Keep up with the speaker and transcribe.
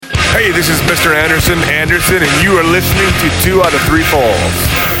Hey, this is Mr. Anderson, and you are listening to 2 Out of 3 Falls.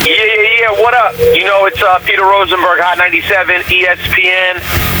 Yeah, what up? You know, it's Peter Rosenberg, Hot 97, ESPN,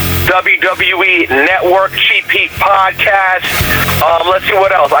 WWE Network, Cheap Heat Podcast. Let's see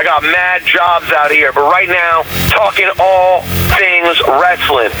what else. I got mad jobs out here, but right now, talking all things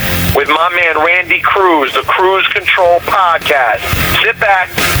wrestling with my man Randy Cruz, the Cruise Control Podcast. Sit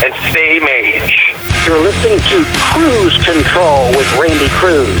back and stay mage. You're listening to Cruise Control with Randy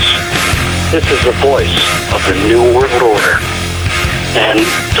Cruz. This is the voice of the New World Order,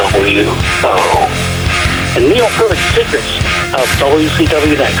 NWO, and Neil Perfect Secrets of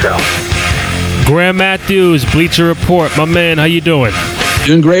WCW Nitro. Graham Matthews, Bleacher Report. My man, how you doing?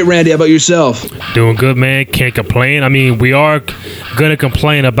 Doing great, Randy. How about yourself? Doing good, man. Can't complain. I mean, we are going to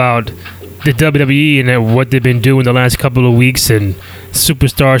complain about the WWE and what they've been doing the last couple of weeks, and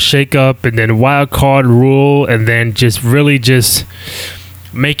superstar shakeup, and then wild card rule, and then just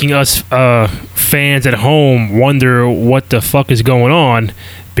making us fans at home wonder what the fuck is going on,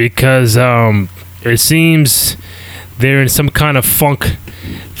 because it seems they're in some kind of funk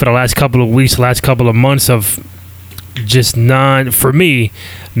for the last couple of weeks, last couple of months of just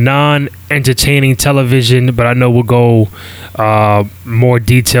non-entertaining television. But I know we'll go more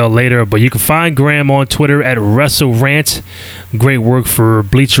detail later. But you can find Graham on Twitter at WrestleRant. Great work for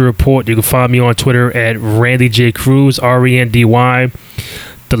Bleacher Report. You can find me on Twitter at Randy J. Cruz, RENDY.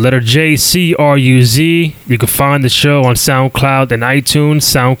 The letter J, CRUZ. You can find the show on SoundCloud and iTunes,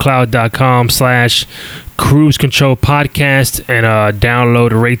 soundcloud.com/Cruise Control Podcast, and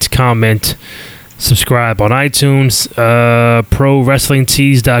download, rate, comment, subscribe on iTunes.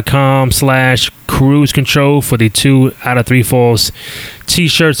 ProWrestlingTees.com/Cruise Control for the 2 Out of 3 Falls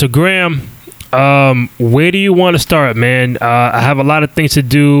t-shirts. So Graham, where do you want to start, man? I have a lot of things to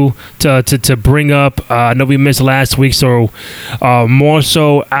do to bring up. I know we missed last week, so more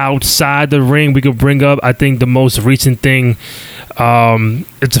so outside the ring, we could bring up, I think, the most recent thing.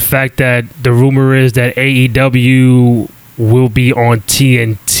 It's the fact that the rumor is that AEW will be on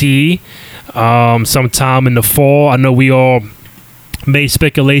TNT sometime in the fall. I know we all made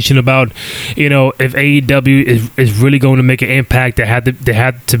speculation about, if AEW is really going to make an impact, they had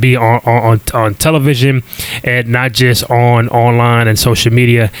to be on television and not just on online and social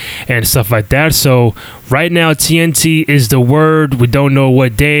media and stuff like that. So right now TNT is the word. We don't know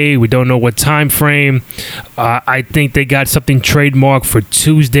what day, we don't know what time frame. I think they got something trademarked for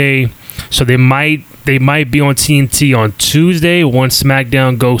Tuesday, so they might be on TNT on Tuesday once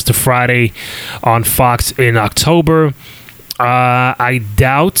SmackDown goes to Friday on Fox in October. I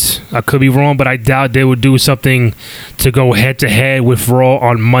doubt, I could be wrong, but I doubt they would do something to go head-to-head with Raw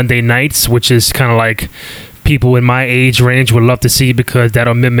on Monday nights, which is kind of like people in my age range would love to see, because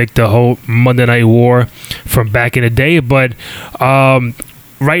that'll mimic the whole Monday Night War from back in the day. But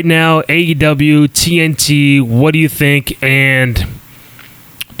right now, AEW, TNT, what do you think? And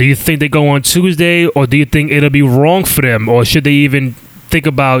do you think they go on Tuesday, or do you think it'll be wrong for them, or should they even think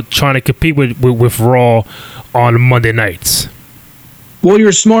about trying to compete with Raw on Monday nights? Well,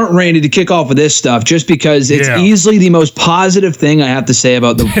 you're smart, Randy, to kick off with this stuff, just because it's easily the most positive thing I have to say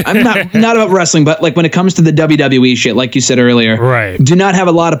about I'm not about wrestling, but like when it comes to the WWE shit, like you said earlier, right? Do not have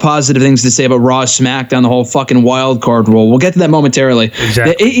a lot of positive things to say about Raw, SmackDown, the whole fucking wild card rule. We'll get to that momentarily.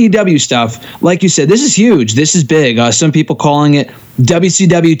 Exactly. The AEW stuff, like you said, this is huge. This is big. Some people calling it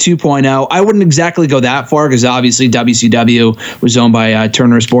WCW 2.0. I wouldn't exactly go that far, because obviously WCW was owned by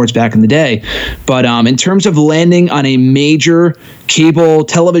Turner Sports back in the day. But in terms of landing on a major cable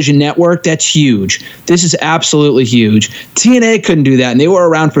television network, that's huge. This is absolutely huge. TNA couldn't do that, and they were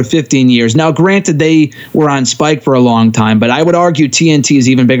around for 15 years. Now, granted, they were on Spike for a long time, but I would argue TNT is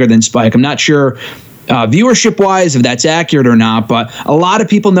even bigger than Spike. I'm not sure viewership-wise if that's accurate or not, but a lot of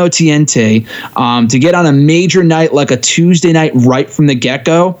people know TNT. To get on a major night like a Tuesday night right from the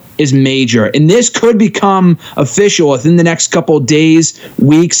get-go is major. And this could become official within the next couple of days,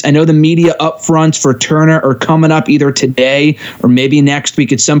 weeks. I know the media upfronts for Turner are coming up either today or maybe next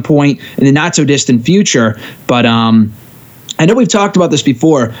week at some point in the not-so-distant future. But I know we've talked about this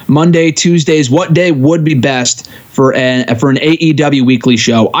before. Monday, Tuesdays, what day would be best for an AEW weekly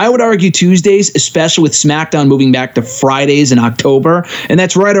show? I would argue Tuesdays, especially with SmackDown moving back to Fridays in October, and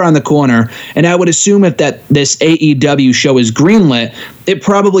that's right around the corner. And I would assume if this AEW show is greenlit, it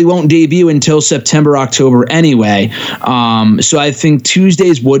probably won't debut until September, October anyway. So I think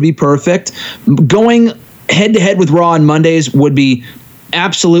Tuesdays would be perfect. Going head-to-head with Raw on Mondays would be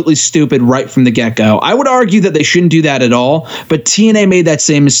absolutely stupid right from the get-go. I would argue that they shouldn't do that at all, but TNA made that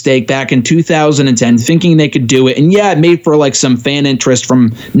same mistake back in 2010, thinking they could do it. And yeah, it made for like some fan interest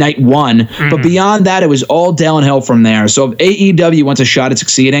from night one, but beyond that, it was all downhill from there. So if AEW wants a shot at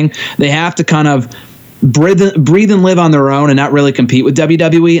succeeding, they have to kind of breathe and live on their own and not really compete with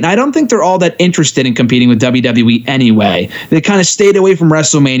WWE. And I don't think they're all that interested in competing with WWE anyway. They kind of stayed away from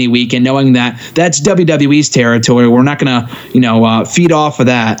WrestleMania weekend, knowing that that's WWE's territory. We're not going to, feed off of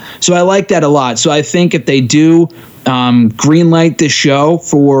that. So I like that a lot. So I think if they do greenlight this show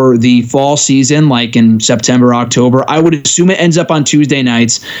for the fall season, like in September, October, I would assume it ends up on Tuesday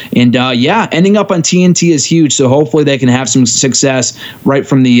nights. And ending up on TNT is huge. So hopefully they can have some success right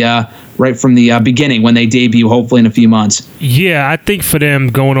from the beginning when they debut, hopefully in a few months. Yeah, I think for them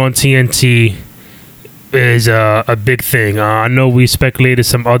going on TNT is a big thing. I know we speculated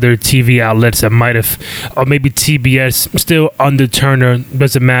some other TV outlets that might have, or maybe TBS, still under Turner,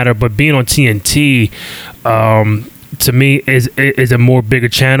 doesn't matter. But being on TNT, to me, is a more bigger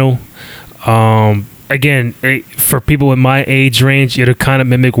channel. Again, for people in my age range, it'll kind of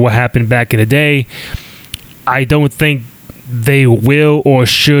mimic what happened back in the day. I don't think they will or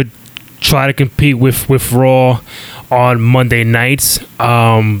should try to compete with Raw on Monday nights.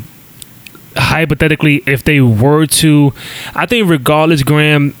 Hypothetically, if they were to, I think regardless,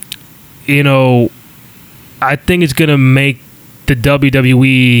 Graham, I think it's going to make the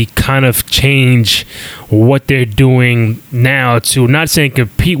WWE kind of change what they're doing now to, not saying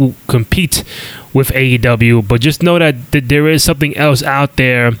compete with AEW, but just know that there is something else out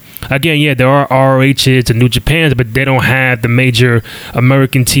there. Again, yeah, there are ROHs and New Japans, but they don't have the major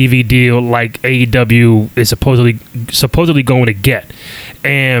American TV deal like AEW is supposedly going to get.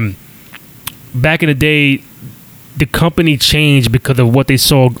 And back in the day, the company changed because of what they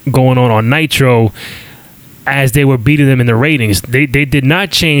saw going on Nitro as they were beating them in the ratings. They did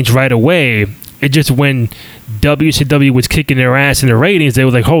not change right away. It just, when WCW was kicking their ass in the ratings, they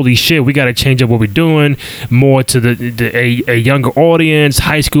were like, holy shit, we got to change up what we're doing more to a younger audience,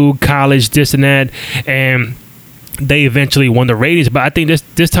 high school, college, this and that. And they eventually won the ratings. But I think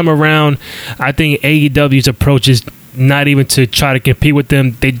this time around, I think AEW's approach is not even to try to compete with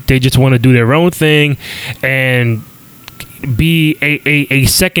them. They just want to do their own thing and be a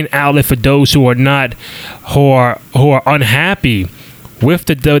second outlet for those who are unhappy with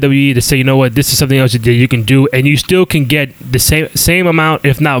the WWE, to say, you know what, this is something else that you can do, and you still can get the same amount,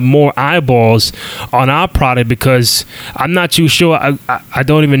 if not more, eyeballs on our product, because I'm not too sure. I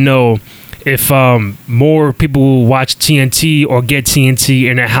don't even know if more people will watch TNT or get TNT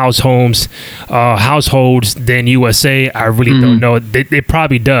in their households than USA. I really don't know. It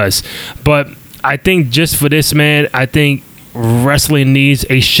probably does. But I think just for this, man, I think wrestling needs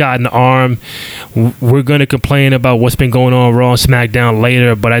a shot in the arm. We're going to complain about what's been going on Raw and SmackDown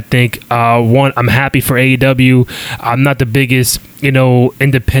later, but I think, I'm happy for AEW. I'm not the biggest,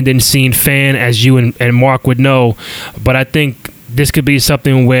 independent scene fan, as you and Mark would know, but I think this could be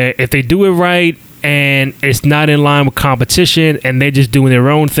something where if they do it right and it's not in line with competition and they're just doing their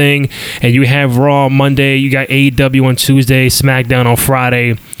own thing, and you have Raw on Monday, you got AEW on Tuesday, SmackDown on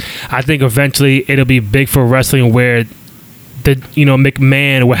Friday, I think eventually it'll be big for wrestling, where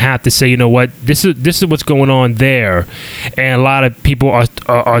McMahon would have to say, you know what, this is what's going on there, and a lot of people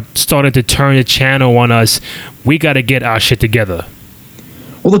are starting to turn the channel on us. We got to get our shit together.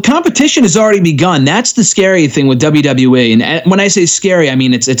 Well, the competition has already begun. That's the scary thing with WWE. And when I say scary, I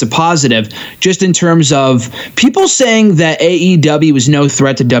mean it's a positive, just in terms of people saying that AEW is no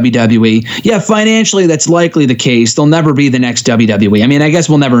threat to WWE. Yeah, financially, that's likely the case. They'll never be the next WWE. I mean, I guess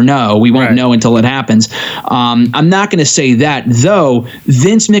we'll never know. We won't know until it happens. I'm not going to say that, though.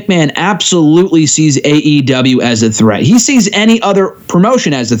 Vince McMahon absolutely sees AEW as a threat. He sees any other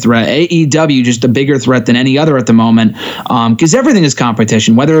promotion as a threat. AEW just a bigger threat than any other at the moment, because everything is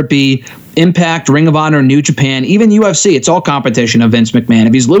competition. Whether it be Impact, Ring of Honor, New Japan, even UFC, it's all competition of Vince McMahon.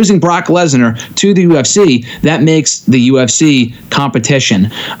 If he's losing Brock Lesnar to the UFC, that makes the UFC competition.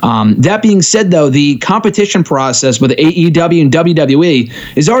 That being said, though, the competition process with AEW and WWE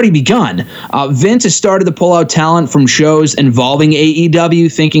has already begun. Vince has started to pull out talent from shows involving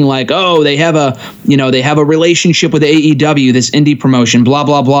AEW, thinking like, oh, they have a relationship with AEW, this indie promotion, blah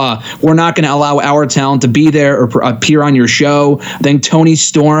blah blah. We're not going to allow our talent to be there or appear on your show. I think Tony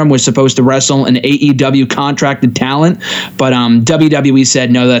Storm was supposed to wrestle an AEW contracted talent, but WWE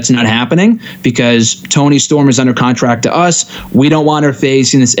said no, that's not happening because Toni Storm is under contract to us. We don't want her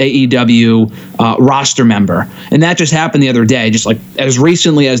facing this AEW roster member, and that just happened the other day, just like as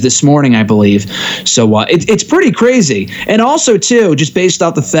recently as this morning, I believe. So it's pretty crazy, and also too, just based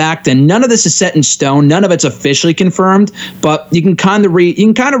off the fact, and none of this is set in stone, none of it's officially confirmed, but you can kind of read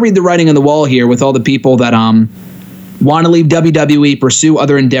the writing on the wall here with all the people that want to leave WWE, pursue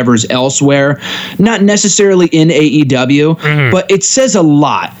other endeavors elsewhere, not necessarily in AEW, but it says a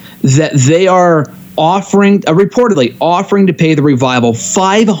lot that they are reportedly offering to pay the Revival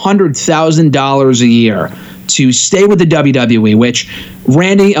 $500,000 a year to stay with the WWE, which,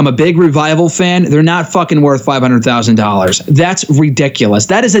 Randy, I'm a big Revival fan. They're not fucking worth $500,000. That's ridiculous.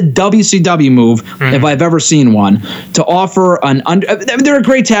 That is a WCW move, if I've ever seen one, to offer they're a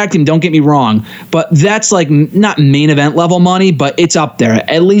great tag team, don't get me wrong, but that's like not main event level money, but it's up there.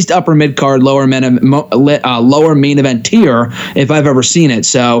 At least upper mid-card, lower main event tier, if I've ever seen it.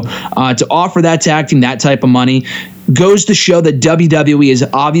 So to offer that tag team that type of money goes to show that WWE is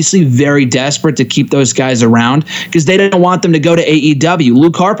obviously very desperate to keep those guys around because they don't want them to go to AEW.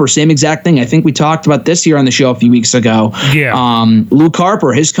 Luke Harper, same exact thing. I think we talked about this here on the show a few weeks ago. Yeah. Luke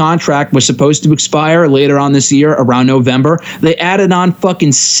Harper, his contract was supposed to expire later on this year, around November. They added on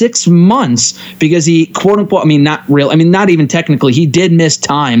fucking 6 months because he, quote unquote, not even technically, he did miss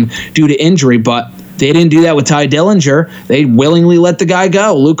time due to injury, but they didn't do that with Ty Dillinger. They willingly let the guy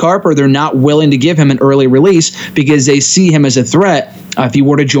go. Luke Harper, they're not willing to give him an early release because they see him as a threat if he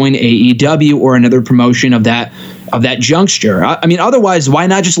were to join AEW or another promotion of that juncture. I mean, otherwise, why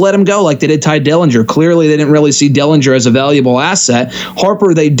not just let him go like they did Ty Dillinger? Clearly, they didn't really see Dillinger as a valuable asset.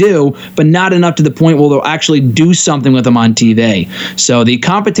 Harper, they do, but not enough to the point where they'll actually do something with him on TV. So the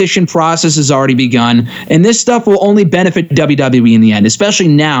competition process has already begun, and this stuff will only benefit WWE in the end, especially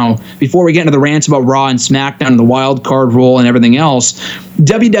now, before we get into the rants about Raw and SmackDown and the wild card rule and everything else.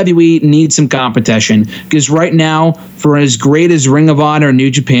 WWE needs some competition because right now, for as great as Ring of Honor and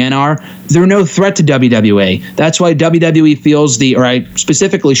New Japan are, they're no threat to WWE. That's why WWE feels or I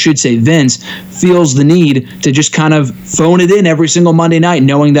specifically should say Vince, feels the need to just kind of phone it in every single Monday night,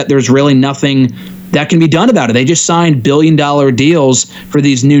 knowing that there's really nothing that can be done about it. They just signed billion-dollar deals for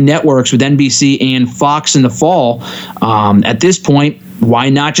these new networks with NBC and Fox in the fall. At this point,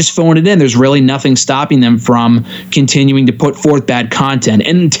 why not just phone it in? There's really nothing stopping them from continuing to put forth bad content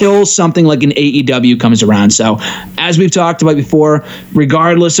until something like an AEW comes around. So, as we've talked about before,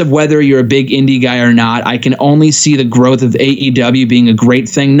 regardless of whether you're a big indie guy or not, I can only see the growth of AEW being a great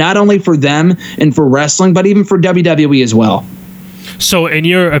thing, not only for them and for wrestling, but even for WWE as well. So, in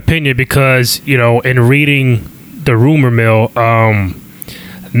your opinion, because, in reading the rumor mill,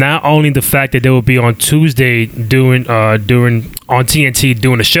 not only the fact that they will be on Tuesday doing on TNT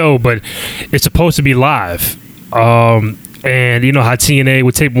doing a show, but it's supposed to be live. And you know how TNA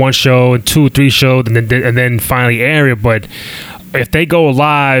would tape one show and 2 or 3 shows and then finally air it. But if they go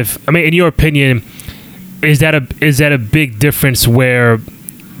live, I mean, in your opinion, is that a big difference where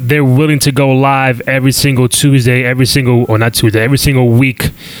they're willing to go live every single Tuesday, every single week,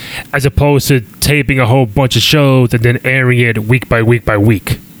 as opposed to taping a whole bunch of shows and then airing it week by week by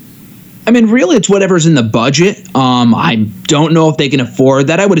week? I mean, really, it's whatever's in the budget. I don't know if they can afford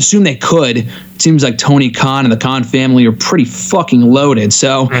that. I would assume they could. It seems like Tony Khan and the Khan family are pretty fucking loaded.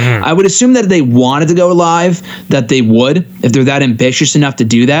 So I would assume that if they wanted to go live, that they would, if they're that ambitious enough to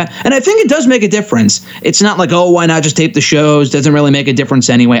do that. And I think it does make a difference. It's not like, oh, why not just tape the shows? Doesn't really make a difference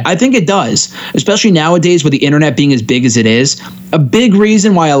anyway. I think it does, especially nowadays with the internet being as big as it is. A big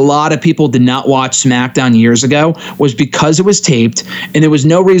reason why a lot of people did not watch SmackDown years ago was because it was taped and there was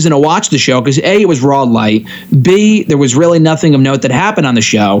no reason to watch the show because A, it was raw light, B, there was really nothing of note that happened on the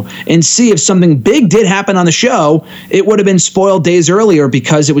show, and C, if something big did happen on the show, it would have been spoiled days earlier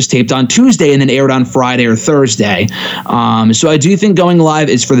because it was taped on Tuesday and then aired on Friday or Thursday. So I do think going live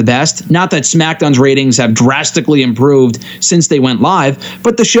is for the best. Not that SmackDown's ratings have drastically improved since they went live,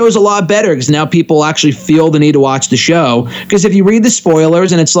 but the show's a lot better because now people actually feel the need to watch the show. Because if you read the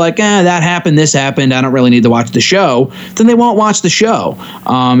spoilers and it's like, that happened, this happened, I don't really need to watch the show, then they won't watch the show.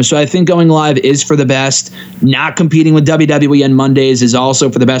 So I think going live is for the best. Not competing with WWE on Mondays is also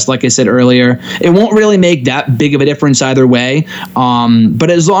for the best, like I said earlier. It won't really make that big of a difference either way. But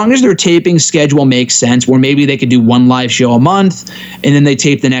as long as their taping schedule makes sense, where maybe they could do one live show a month and then they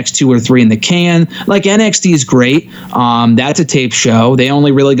tape the next 2 or 3 in the can. Like NXT is great. That's a tape show. They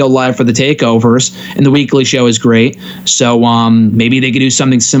only really go live for the takeovers, and the weekly show is great. So maybe they could do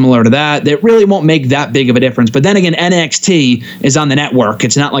something similar to that. That really won't make that big of a difference. But then again, NXT is on the network.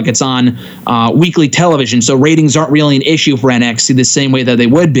 It's not like it's on weekly television, so ratings aren't really an issue for NXT the same way that they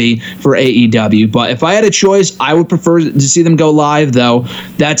would be for AEW. But if I had a choice, I would prefer to see them go live, though.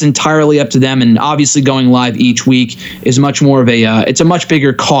 That's entirely up to them, and obviously going live each week is much more of a it's a much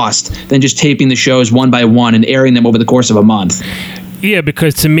bigger cost than just taping the shows one by one and airing them over the course of a month. Yeah,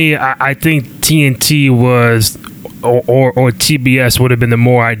 because to me, I think TNT was or TBS would have been the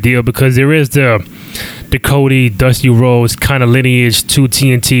more ideal, because there is the Cody, Dusty Rhodes kind of lineage to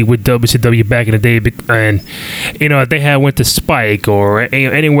TNT with WCW back in the day. And, if they had went to Spike or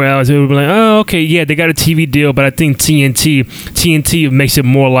anywhere else, it would be like, oh, okay, yeah, they got a TV deal. But I think TNT makes it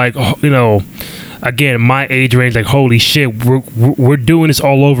more like, again, my age range, like, holy shit, we're doing this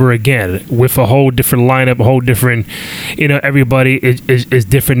all over again with a whole different lineup, a whole different, everybody is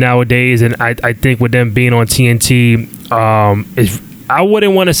different nowadays. And I think with them being on TNT, I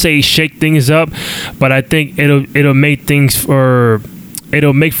wouldn't want to say shake things up, but I think it'll make for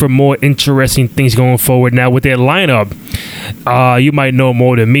more interesting things going forward. Now with their lineup, you might know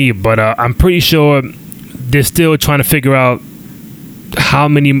more than me, but I'm pretty sure they're still trying to figure out how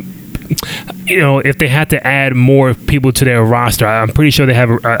many, if they had to add more people to their roster. I'm pretty sure they have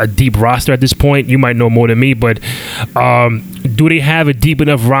a deep roster at this point. You might know more than me, but do they have a deep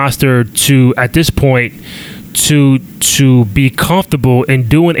enough roster to, at this point, to be comfortable in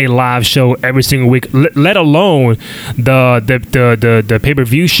doing a live show every single week, let alone the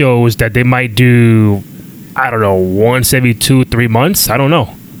pay-per-view shows that they might do, I don't know, once every 2-3 months? I don't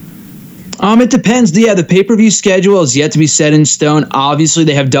know. It depends. Yeah, the pay-per-view schedule is yet to be set in stone. Obviously,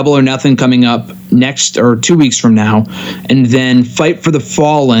 they have Double or Nothing coming up next or 2 weeks from now. And then Fight for the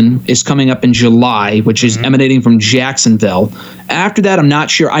Fallen is coming up in July, which is emanating from Jacksonville. After that, I'm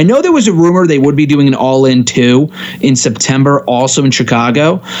not sure. I know there was a rumor they would be doing an All-In 2 in September, also in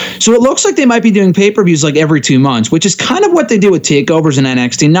Chicago. So it looks like they might be doing pay-per-views like every 2 months, which is kind of what they do with takeovers in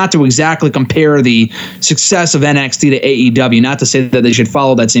NXT. Not to exactly compare the success of NXT to AEW, not to say that they should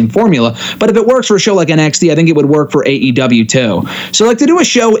follow that same formula, but if it works for a show like NXT, I think it would work for AEW too. So like to do a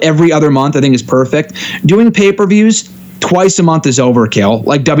show every other month, I think is perfect. Doing pay-per-views twice a month is overkill,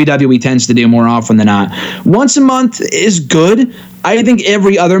 like WWE tends to do more often than not. Once a month is good. I think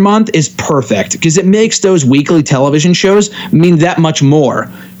every other month is perfect because it makes those weekly television shows mean that much more,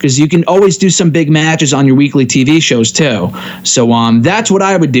 because you can always do some big matches on your weekly TV shows too. So that's what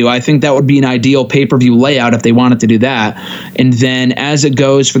I would do. I think that would be an ideal pay-per-view layout if they wanted to do that. And then as it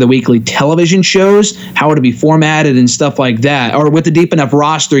goes for the weekly television shows, how would it be formatted and stuff like that? Or with a deep enough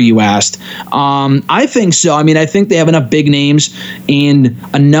roster, you asked. I think so. I mean, I think they have enough big names and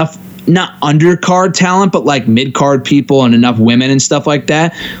enough, not undercard talent, but like mid-card people and enough women and stuff like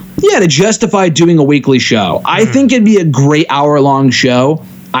that. Yeah, to justify doing a weekly show. I think it'd be a great hour-long show.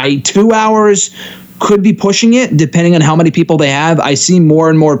 2 hours could be pushing it, depending on how many people they have. I see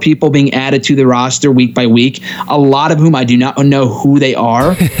more and more people being added to the roster week by week, a lot of whom I do not know who they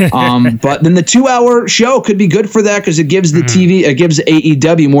are. But then the 2 hour show could be good for that, because it gives the TV, it gives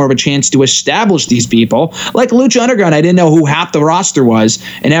AEW more of a chance to establish these people. Like Lucha Underground, I didn't know who half the roster was.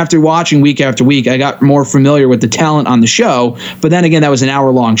 And after watching week after week, I got more familiar with the talent on the show. But then again, that was an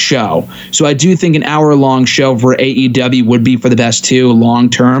hour-long show. So I do think an hour-long show for AEW would be for the best too, long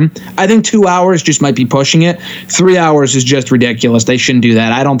term. I think 2 hours just might be pushing it. 3 hours is just ridiculous. They shouldn't do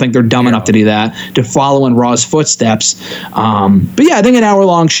that. I don't think they're dumb enough to do that, to follow in Raw's footsteps. But yeah, I think an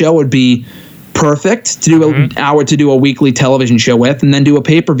hour-long show would be perfect to do an hour, to do a weekly television show with, and then do a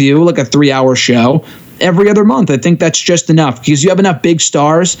pay-per-view, like a 3 hour show every other month. I think that's just enough, because you have enough big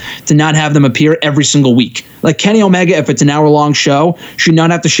stars to not have them appear every single week. Like Kenny Omega, if it's an hour-long show, should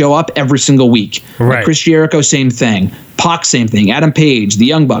not have to show up every single week. Right. Like Chris Jericho, same thing. Pac, same thing. Adam Page, the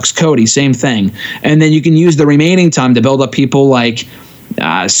Young Bucks, Cody, same thing. And then you can use the remaining time to build up people like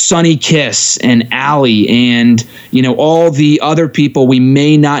Sonny Kiss and Allie and, all the other people we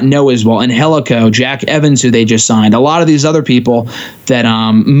may not know as well. Angelico, Jack Evans, who they just signed. A lot of these other people that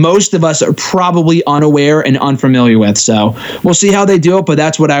most of us are probably unaware and unfamiliar with. So we'll see how they do it, but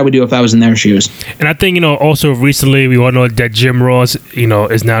that's what I would do if I was in their shoes. And I think, also recently we all know that Jim Ross,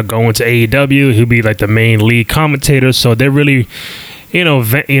 is now going to AEW. He'll be like the main lead commentator. So they're really,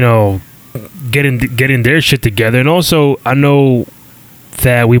 getting their shit together. And also, I know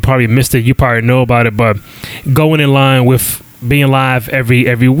that we probably missed it, you probably know about it, but going in line with being live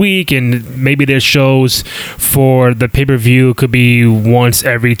every week, and maybe their shows for the pay-per-view could be once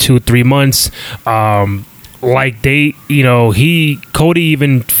every 2-3 months. Like they, Cody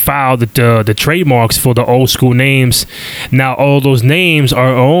even filed the trademarks for the old school names. Now all those names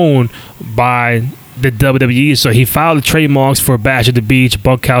are owned by the WWE, so he filed the trademarks for Bash at the Beach,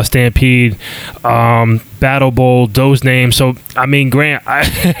 Bunkhouse Stampede, Battle Bowl, those names. So I mean, Grant,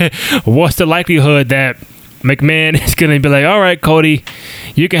 what's the likelihood that McMahon is gonna be like, all right, Cody,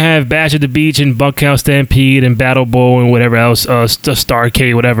 you can have Bash at the Beach and Bunkhouse Stampede and Battle Bowl and whatever else,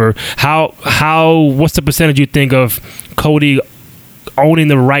 Starrcade, whatever. What's the percentage you think of Cody owning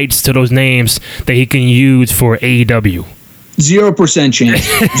the rights to those names that he can use for AEW? 0%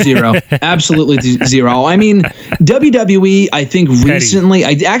 chance. Zero. Absolutely zero. I mean, WWE, I think recently,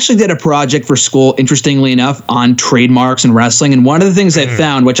 I actually did a project for school, interestingly enough, on trademarks and wrestling. And one of the things I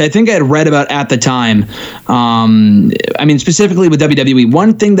found, which I think I had read about at the time, I mean, specifically with WWE,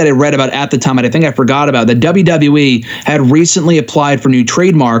 one thing that I read about at the time, and I think I forgot about, that WWE had recently applied for new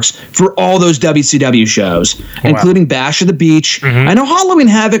trademarks for all those WCW shows, including Bash at the Beach. I know Halloween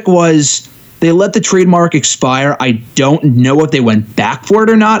Havoc they let the trademark expire. I don't know if they went back for it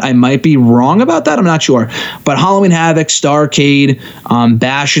or not. I might be wrong about that. I'm not sure. But Halloween Havoc, Starrcade,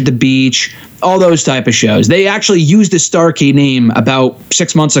 Bash at the Beach, all those type of shows. They actually used the Starrcade name about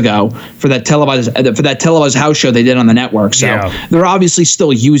 6 months ago for that televised house show they did on the network. So they're obviously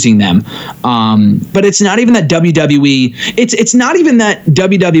still using them. But it's not even that WWE. It's not even that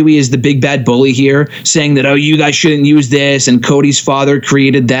WWE is the big bad bully here, saying that, oh, you guys shouldn't use this, and Cody's father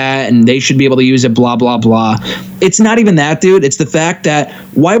created that, and they should be able to use it. Blah blah blah. It's not even that, dude. It's the fact that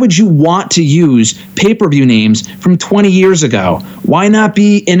why would you want to use pay-per-view names from 20 years ago? Why not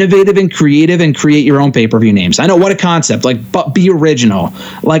be innovative and creative and create your own pay-per-view names? I know, what a concept. But be original.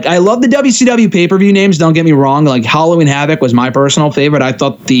 Like, I love the WCW pay-per-view names, don't get me wrong. Like, Halloween Havoc was my personal favorite. I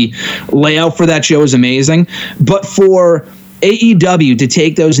thought the layout for that show was amazing. But for AEW to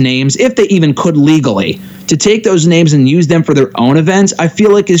take those names, if they even could legally, to take those names and use them for their own events, I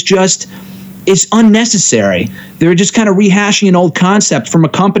feel like it's unnecessary. They're just kind of rehashing an old concept from a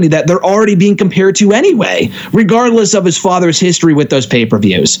company that they're already being compared to anyway, regardless of his father's history with those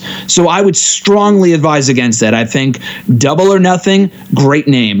pay-per-views. So I would strongly advise against that. I think Double or Nothing, great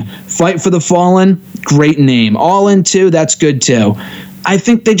name. Fight for the Fallen, great name. All In 2, that's good too. I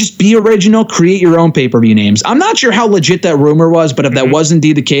think they just be original, create your own pay-per-view names. I'm not sure how legit that rumor was, but if that was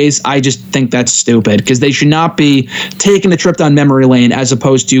indeed the case, I just think that's stupid, because they should not be taking a trip down memory lane as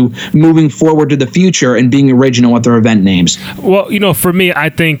opposed to moving forward to the future and being original with their event names. Well, for me, I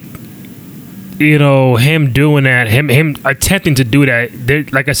think, him doing that, him attempting to do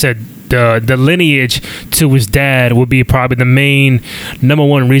that, like I said, the lineage to his dad would be probably the main number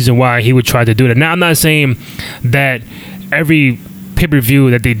one reason why he would try to do that. Now, I'm not saying that every pay-per-view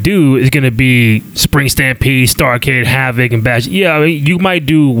that they do is going to be Spring Stampede, Starrcade, Havoc, and Bash. Yeah, I mean, you might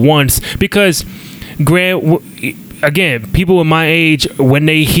do once, because, Grant, again, people in my age, when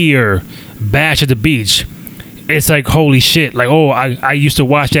they hear Bash at the Beach, it's like, holy shit. Like, oh, I used to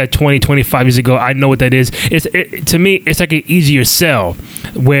watch that 20, 25 years ago. I know what that is. To me, it's like an easier sell,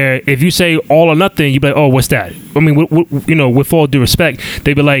 where if you say All or Nothing, you'd be like, oh, what's that? I mean, with all due respect,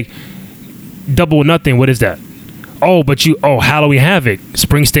 they'd be like, Double or Nothing, what is that? Oh, but Halloween Havoc,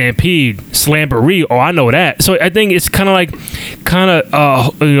 Spring Stampede, Slamboree. Oh, I know that. So I think it's kind of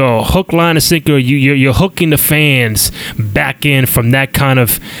hook, line, and sinker. You're hooking the fans back in from that kind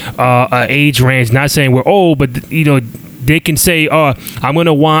of age range. Not saying we're old, but they can say, oh, I'm going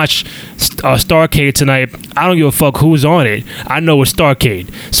to watch Starrcade tonight. I don't give a fuck who's on it. I know it's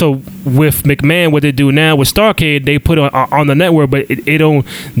Starrcade. So with McMahon, what they do now with Starrcade, they put it on the network, but they don't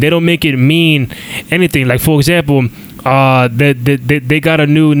make it mean anything. Like, for example, they got a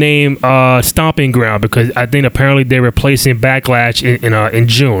new name, Stomping Ground, because I think apparently they're replacing Backlash in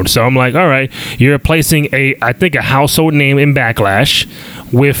June. So I'm like, all right, you're replacing a household name in Backlash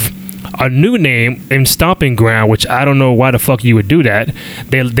with a new name in Stomping Ground, which I don't know why the fuck you would do that.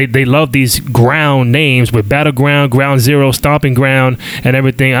 They love these ground names with Battleground, Ground Zero, Stomping Ground, and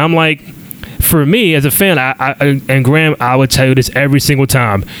everything. I'm like, for me as a fan, and Graham, I would tell you this every single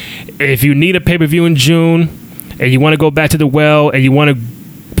time. If you need a pay-per-view in June and you want to go back to the well and you want to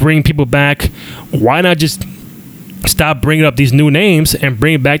bring people back, why not just stop bringing up these new names and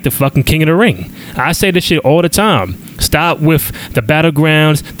bring back the fucking King of the Ring? I say this shit all the time. Stop with the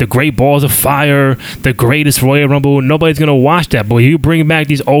Battlegrounds, the Great Balls of Fire, the Greatest Royal Rumble. Nobody's going to watch that. But you bring back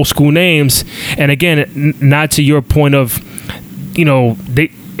these old school names, and again, not to your point of,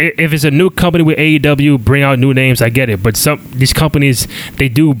 if it's a new company with AEW, bring out new names. I get it, but these companies, they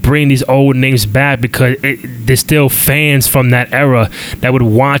do bring these old names back because there's still fans from that era that would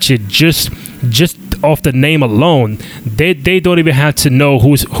watch it just off the name alone. They don't even have to know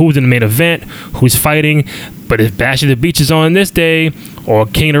who's in the main event, who's fighting. But if Bash at the Beach is on this day or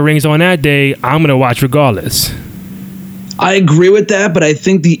King of the Ring's on that day, I'm gonna watch regardless. I agree with that, but I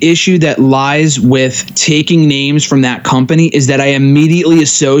think the issue that lies with taking names from that company is that I immediately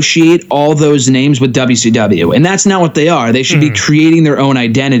associate all those names with WCW, and that's not what they are. They should be creating their own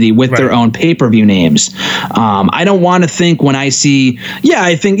identity with their own pay-per-view names. I don't want to think when I see,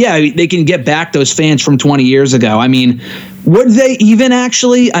 I think they can get back those fans from 20 years ago. I mean, would they even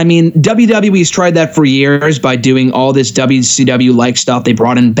actually? I mean, WWE's tried that for years by doing all this WCW-like stuff. They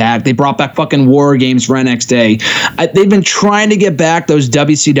brought back fucking War Games for NXT. They've been trying to get back those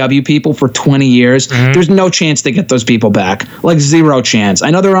WCW people for 20 years. There's no chance they get those people back. Like, zero chance.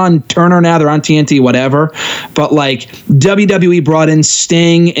 I know they're on Turner now. They're on TNT, whatever. But, like, WWE brought in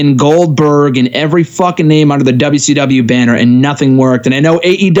Sting and Goldberg and every fucking name under the WCW banner, and nothing worked. And I know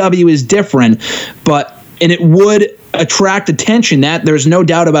AEW is different, and it would attract attention. That there's no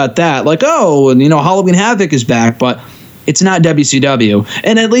doubt about that. Like, Halloween Havoc is back, but it's not WCW.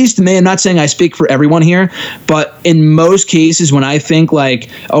 And at least, I'm not saying I speak for everyone here, but in most cases, when I think like,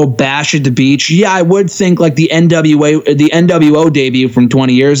 Bash at the Beach, I would think like the NWO debut from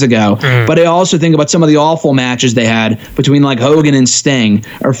 20 years ago. But I also think about some of the awful matches they had between like Hogan and Sting,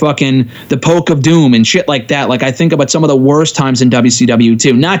 or fucking the Poke of Doom and shit like that. Like, I think about some of the worst times in WCW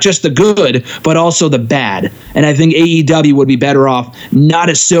too. Not just the good, but also the bad. And I think AEW would be better off not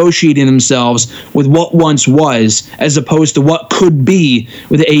associating themselves with what once was, as opposed to what could be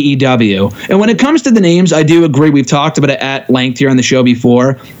with AEW. And when it comes to the names, I do agree. We've talked about it at length here on the show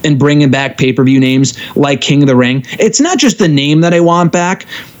before, and bringing back pay-per-view names like King of the Ring. It's not just the name that I want back.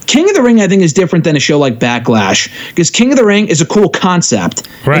 King of the Ring, I think, is different than a show like Backlash, because King of the Ring is a cool concept.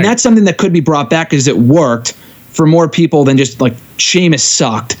 Right. And that's something that could be brought back because it worked for more people than just like Sheamus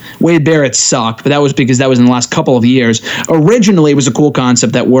sucked. Wade Barrett sucked, but that was because that was in the last couple of years. Originally, it was a cool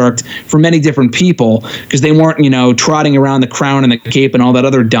concept that worked for many different people because they weren't, trotting around the crown and the cape and all that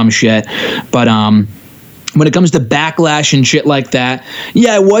other dumb shit. But when it comes to Backlash and shit like that,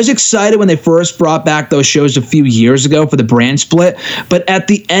 I was excited when they first brought back those shows a few years ago for the brand split. But at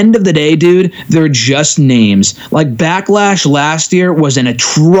the end of the day, dude, they're just names. Like, Backlash last year was an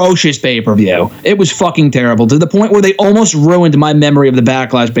atrocious pay-per-view. It was fucking terrible, to the point where they almost ruined my memory of the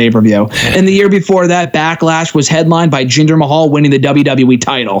Backlash pay-per-view. And the year before that, Backlash was headlined by Jinder Mahal winning the WWE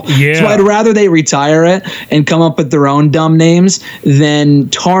title. Yeah. So I'd rather they retire it and come up with their own dumb names than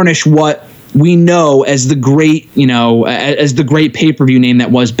tarnish what we know as the great, as the great pay-per-view name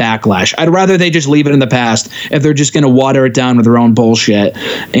that was Backlash. I'd rather they just leave it in the past if they're just going to water it down with their own bullshit.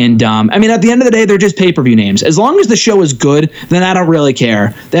 And, at the end of the day, they're just pay-per-view names. As long as the show is good, then I don't really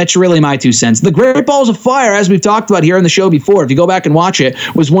care. That's really my 2 cents. The Great Balls of Fire, as we've talked about here on the show before, if you go back and watch it,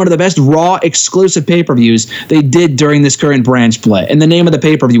 was one of the best Raw exclusive pay-per-views they did during this current brand split. And the name of the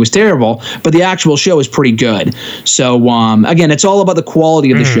pay-per-view was terrible, but the actual show is pretty good. So, again, it's all about the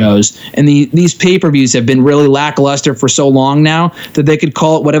quality of the shows. And these pay-per-views have been really lackluster for so long now that they could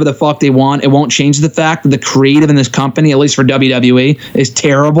call it whatever the fuck they want. It won't change the fact that the creative in this company, at least for WWE, is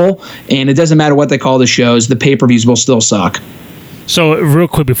terrible. And it doesn't matter what they call the shows, the pay-per-views will still suck. So real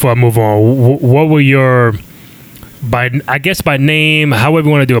quick before I move on, what were your, by name, however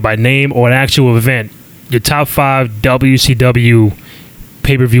you want to do it, by name or an actual event, your top 5 WCW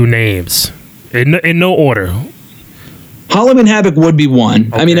pay-per-view names in no order? Halloween Havoc would be one.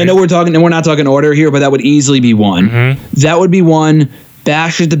 Okay. I know we're not talking order here, but that would easily be one. That would be one.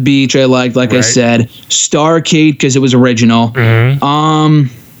 Bash at the Beach, I liked, like I said. Starrcade, because it was original.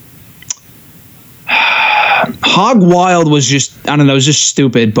 Hog Wild was just, I don't know, it was just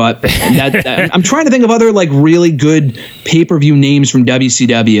stupid, but I'm trying to think of other like really good pay-per-view names from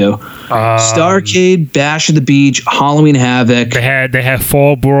WCW. Starrcade, Bash at the Beach, Halloween Havoc. They had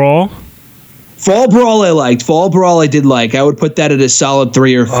Fall Brawl. Fall Brawl I liked. Fall Brawl I did like. I would put that at a solid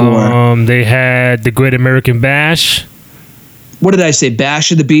 3 or 4. They had the Great American Bash. What did I say?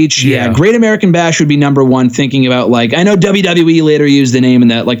 Bash at the Beach? Yeah. Great American Bash would be number 1, thinking about like, I know WWE later used the name in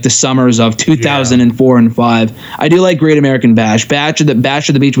that, like the summers of 2004 and 5. I do like Great American Bash. Bash at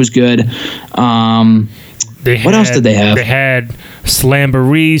the Beach was good. What else did they have? They had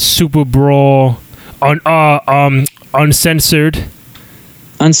Slamboree, Super Brawl, Uncensored.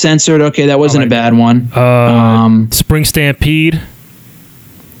 Uncensored, okay, that wasn't a bad one. Spring Stampede.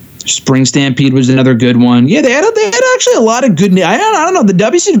 Spring Stampede was another good one. Yeah, they had actually a lot of good. I don't know the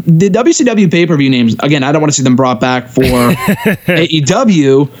WCW pay-per-view names. Again, I don't want to see them brought back for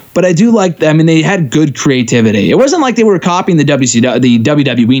AEW, but I do like. I mean, they had good creativity. It wasn't like they were copying the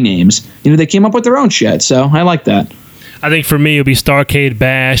WWE names. You know, they came up with their own shit. So I like that. I think for me, it'll be Starrcade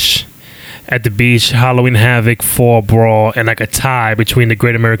Bash at the beach, Halloween Havoc, Fall Brawl, and like a tie between the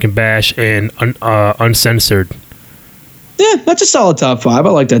Great American Bash and Uncensored. Yeah, that's a solid top 5. I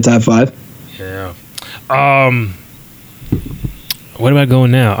like that top 5. Yeah. Where am I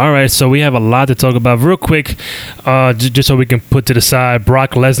going now? All right, so we have a lot to talk about. Real quick, just so we can put to the side,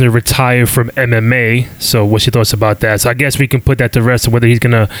 Brock Lesnar retired from MMA. So what's your thoughts about that? So I guess we can put that to rest, whether he's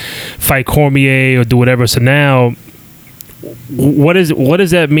going to fight Cormier or do whatever. So now, what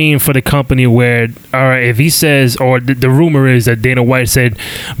does that mean for the company where, all right, if he says, or the rumor is that Dana White said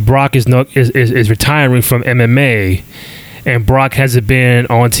Brock is retiring from MMA, and Brock hasn't been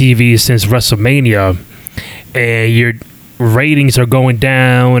on TV since WrestleMania, and your ratings are going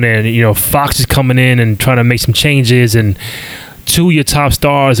down, and you know Fox is coming in and trying to make some changes, and two of your top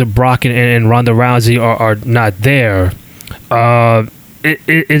stars of Brock and Ronda Rousey are not there.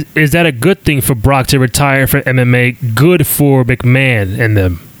 Is that a good thing for Brock to retire from MMA? Good for McMahon and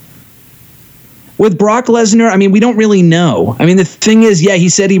them? With Brock Lesnar, I mean, we don't really know. I mean, the thing is, yeah, he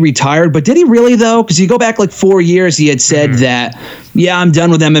said he retired, but did he really, though? Because you go back like 4 years, he had said that, yeah, I'm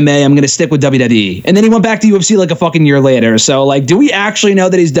done with MMA. I'm going to stick with WWE. And then he went back to UFC like a fucking year later. So, like, do we actually know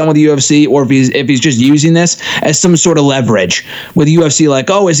that he's done with the UFC, or if he's just using this as some sort of leverage with the UFC?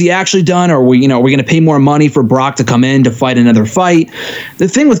 Like, oh, is he actually done? Or are we going to pay more money for Brock to come in to fight another fight? The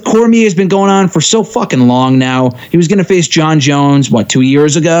thing with Cormier has been going on for so fucking long now. He was going to face John Jones, 2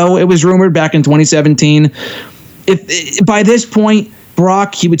 years ago? It was rumored back in 2017. If by this point,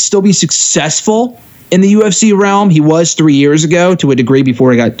 Brock, he would still be successful in the UFC realm. He was 3 years ago to a degree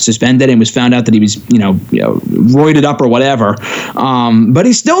before he got suspended and was found out that he was, roided up or whatever. But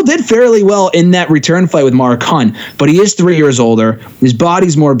he still did fairly well in that return fight with Mark Hunt. But he is 3 years older. His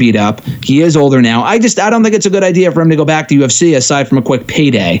body's more beat up. He is older now. I don't think it's a good idea for him to go back to UFC aside from a quick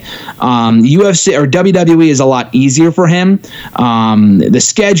payday. UFC or WWE is a lot easier for him. The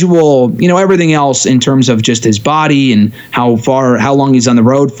schedule, everything else in terms of just his body and how long he's on the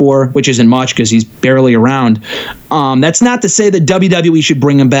road for, which isn't much because he's barely around. That's not to say that WWE should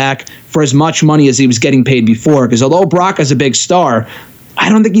bring him back for as much money as he was getting paid before, because although Brock is a big star, I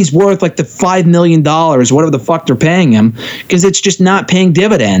don't think he's worth like the $5 million, whatever the fuck they're paying him, because it's just not paying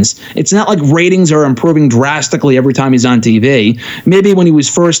dividends. It's not like ratings are improving drastically every time he's on TV. Maybe when he was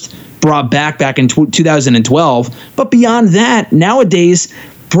first brought back in 2012, but beyond that, nowadays,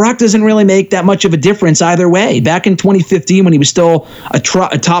 Brock doesn't really make that much of a difference either way. Back in 2015, when he was still a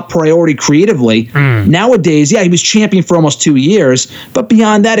top priority creatively, nowadays, yeah, he was champion for almost 2 years. But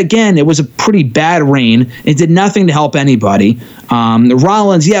beyond that, again, it was a pretty bad reign. It did nothing to help anybody.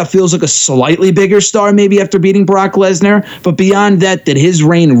 Rollins, yeah, feels like a slightly bigger star maybe after beating Brock Lesnar. But beyond that, did his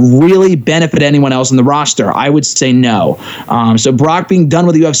reign really benefit anyone else in the roster? I would say no. So Brock being done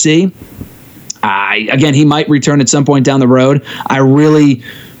with the UFC, again, he might return at some point down the road. I really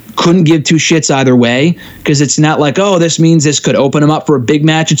couldn't give two shits either way, because it's not like, oh, this means this could open him up for a big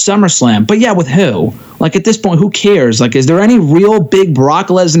match at SummerSlam. But yeah, with who? Like, at this point, who cares? Like, is there any real big Brock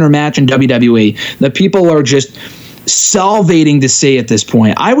Lesnar match in WWE that people are just salivating to see at this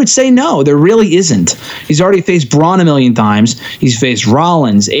point? I would say no, there really isn't. He's already faced Braun a million times. He's faced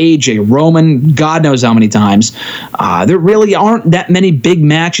Rollins, AJ, Roman, God knows how many times. There really aren't that many big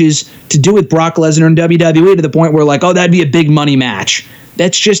matches to do with Brock Lesnar in WWE to the point where, like, oh, that'd be a big money match.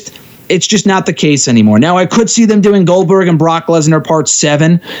 It's just not the case anymore. Now, I could see them doing Goldberg and Brock Lesnar Part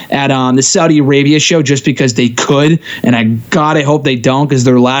 7 at the Saudi Arabia show just because they could, and I hope they don't, because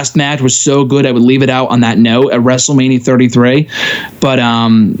their last match was so good I would leave it out on that note at WrestleMania 33. But,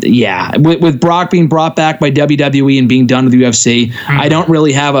 yeah, with Brock being brought back by WWE and being done with the UFC, I don't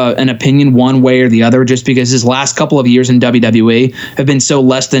really have an opinion one way or the other, just because his last couple of years in WWE have been so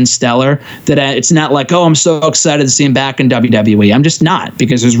less than stellar that it's not like, oh, I'm so excited to see him back in WWE. I'm just not,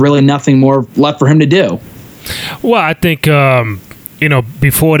 because there's really nothing more left for him to do. Well, I think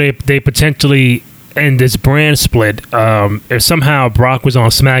before they potentially end this brand split, if somehow Brock was on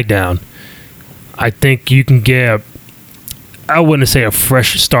SmackDown, I think you can get, I wouldn't say a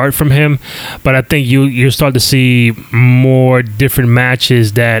fresh start from him, but I think you'll start to see more different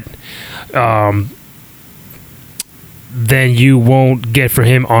matches that than you won't get for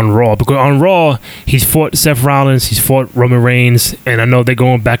him on Raw. Because on Raw, he's fought Seth Rollins, he's fought Roman Reigns, and I know they're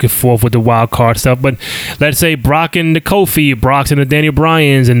going back and forth with the wild card stuff, but let's say Brock and the Kofi, Brock's and the Daniel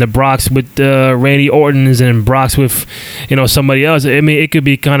Bryans, and the Brocks with Randy Ortons, and Brock's with, you know, somebody else. I mean, it could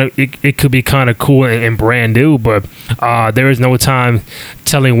be kind of cool and brand new, but there is no time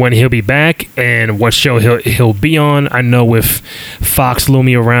telling when he'll be back and what show he'll be on. I know with Fox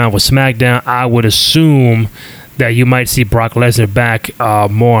looming around with SmackDown, I would assume that you might see Brock Lesnar back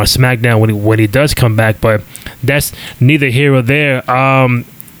more on SmackDown when he does come back, but that's neither here or there.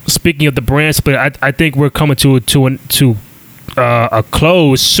 Speaking of the brand split, I think we're coming to a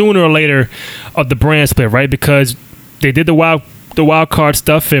close sooner or later of the brand split, right? Because they did the wild card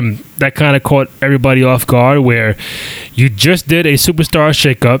stuff, and that kind of caught everybody off guard, where you just did a superstar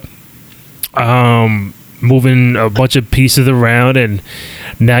shakeup, moving a bunch of pieces around, and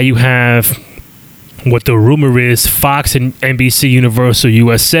now you have what the rumor is Fox and NBC Universal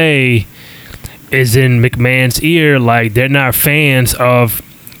USA is in McMahon's ear, like they're not fans of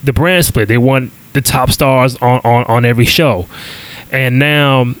the brand split. They want the top stars on every show. And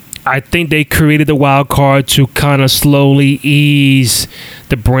now I think they created the wild card to kind of slowly ease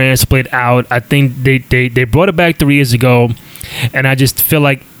the brand split out. I think they brought it back 3 years ago, and I just feel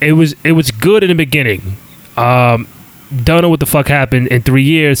like it was good in the beginning. Don't know what the fuck happened in 3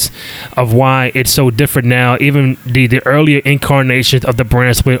 years of why it's so different now. Even the earlier incarnations of the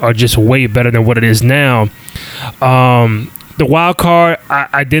brand split are just way better than what it is now. The wild card,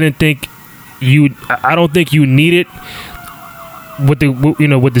 I don't think you need it. With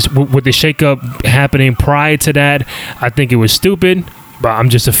the shakeup happening prior to that, I think it was stupid, but I'm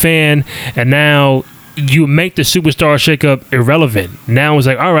just a fan. And now you make the superstar shakeup irrelevant. Now it's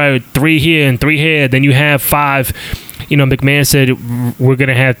like, all right, 3 here and 3 here, then you have 5. You know, McMahon said we're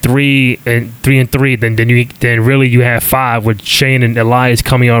gonna have 3 and 3. Then really you have 5 with Shane and Elias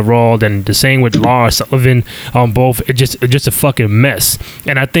coming on Raw. Then the same with Lars Sullivan on both. It's just a fucking mess.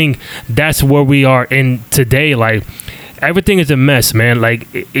 And I think that's where we are in today. Like, everything is a mess, man. Like,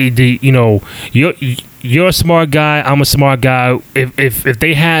 you're a smart guy. I'm a smart guy. If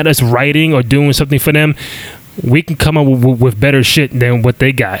they had us writing or doing something for them, we can come up with better shit than what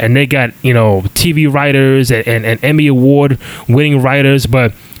they got. And they got, TV writers and Emmy Award winning writers,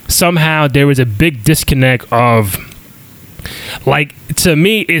 but somehow there is a big disconnect of, like, to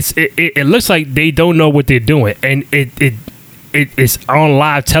me, it looks like they don't know what they're doing, and it's on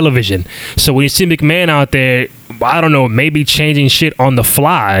live television. So when you see McMahon out there, I don't know, maybe changing shit on the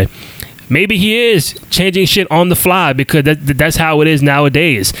fly. Maybe he is changing shit on the fly because that's how it is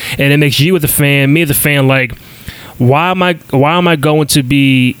nowadays, and it makes you as a fan, me as a fan, like, why am I going to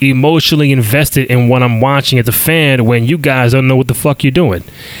be emotionally invested in what I'm watching as a fan when you guys don't know what the fuck you're doing?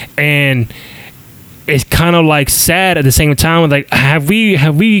 And it's kind of like sad at the same time. Like, have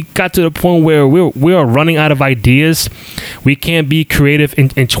we got to the point where we are running out of ideas? We can't be creative in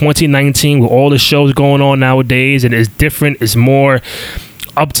 2019 with all the shows going on nowadays, and it's different, it's more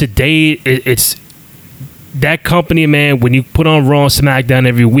up to date. It's that company, man. When you put on Raw and SmackDown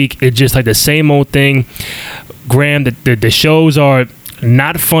every week, it's just like the same old thing. Graham, the shows are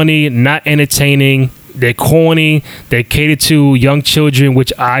not funny, not entertaining. They're corny. They cater to young children,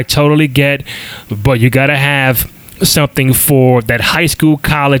 which I totally get. But you gotta have something for that high school,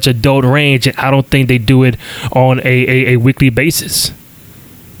 college, adult range, and I don't think they do it on a weekly basis.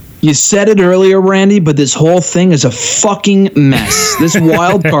 You said it earlier, Randy, but this whole thing is a fucking mess. This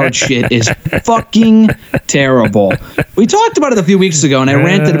wild card shit is fucking terrible. We talked about it a few weeks ago, and I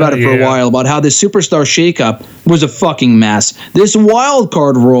ranted about it for a while, about how this superstar shakeup was a fucking mess. This wild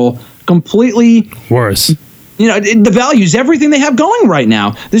card rule completely worse. It devalues everything they have going right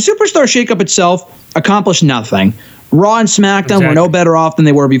now. The superstar shakeup itself accomplished nothing. Raw and SmackDown were no better off than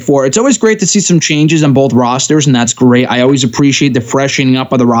they were before. It's always great to see some changes on both rosters, and that's great. I always appreciate the freshening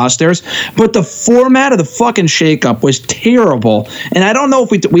up of the rosters. But the format of the fucking shakeup was terrible. And I don't know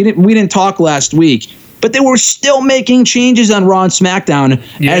if we didn't talk last week, but they were still making changes on Raw and SmackDown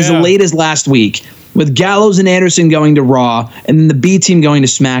as late as last week, with Gallows and Anderson going to Raw and then the B team going to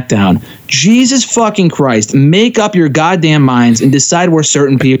SmackDown. Jesus fucking Christ, make up your goddamn minds and decide where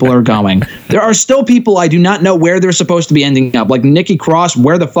certain people are going. There are still people I do not know where they're supposed to be ending up, like Nikki Cross.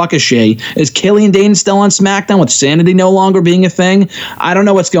 Where the fuck is she? Is Killian Dane still on SmackDown with Sanity no longer being a thing? I don't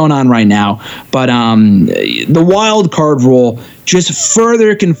know what's going on right now, but the wild card rule just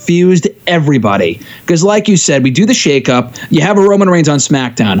further confused everybody. Because like you said, we do the shakeup. You have a Roman Reigns on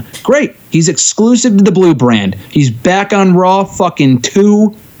SmackDown. Great. He's exclusive to the Blue brand. He's back on Raw fucking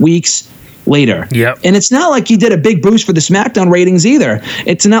 2 weeks later. Yep. And it's not like he did a big boost for the SmackDown ratings either.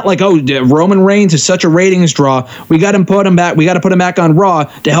 It's not like, oh, Roman Reigns is such a ratings draw. We got to put him back on Raw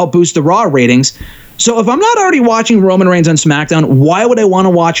to help boost the Raw ratings. So if I'm not already watching Roman Reigns on SmackDown, why would I want to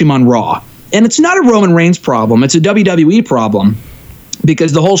watch him on Raw? And it's not a Roman Reigns problem. It's a WWE problem,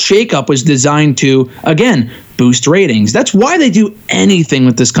 because the whole shakeup was designed to, again, boost ratings. That's why they do anything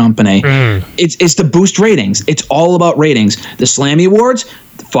with this company. It's to boost ratings. It's all about ratings. The Slammy Awards,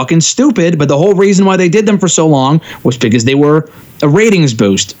 fucking stupid, but the whole reason why they did them for so long was because they were a ratings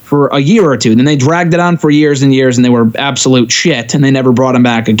boost for a year or two. Then they dragged it on for years and years, and they were absolute shit, and they never brought them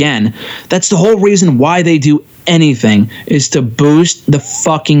back again. That's the whole reason why they do anything, is to boost the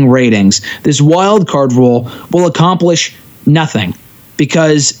fucking ratings. This wild card rule will accomplish nothing.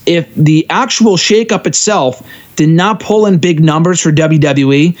 Because if the actual shakeup itself did not pull in big numbers for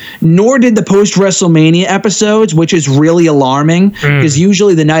WWE, nor did the post-WrestleMania episodes, which is really alarming, because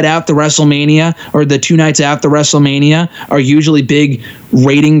usually the night after WrestleMania or the 2 nights after WrestleMania are usually big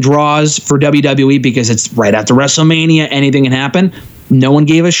rating draws for WWE because it's right after WrestleMania, anything can happen. No one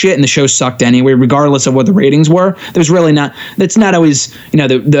gave a shit, and the show sucked anyway, regardless of what the ratings were. There's really not. That's not always.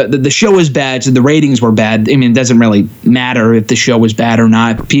 The show was bad, so the ratings were bad. I mean, it doesn't really matter if the show was bad or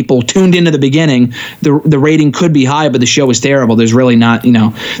not. People tuned into the beginning. The rating could be high, but the show was terrible. There's really not. They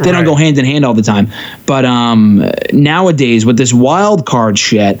don't go hand in hand all the time. But nowadays with this wild card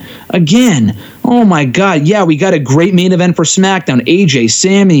shit, again, oh my god, yeah, we got a great main event for SmackDown: AJ,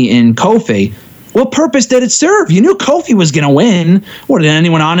 Sammy, and Kofi. What purpose did it serve? You knew Kofi was going to win. What, did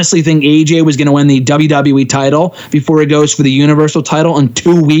anyone honestly think AJ was going to win the WWE title before he goes for the Universal title in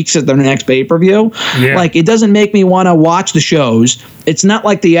 2 weeks at their next pay-per-view? Yeah. Like, it doesn't make me want to watch the shows. It's not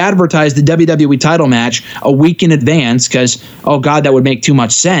like they advertised the WWE title match a week in advance because, oh, God, that would make too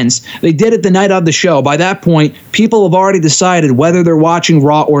much sense. They did it the night of the show. By that point, people have already decided whether they're watching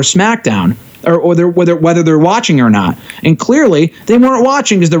Raw or SmackDown. Or whether they're watching or not. And clearly, they weren't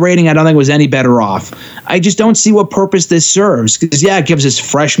watching because the rating, I don't think, was any better off. I just don't see what purpose this serves. Because, yeah, it gives us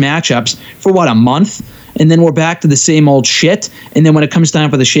fresh matchups for, a month? And then we're back to the same old shit. And then when it comes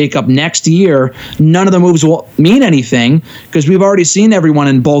time for the shakeup next year, none of the moves will mean anything because we've already seen everyone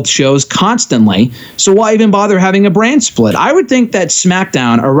in both shows constantly. So why even bother having a brand split? I would think that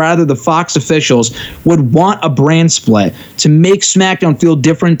SmackDown, or rather the Fox officials, would want a brand split to make SmackDown feel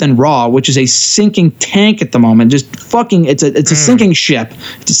different than Raw, which is a sinking tank at the moment. Just fucking, it's a sinking ship.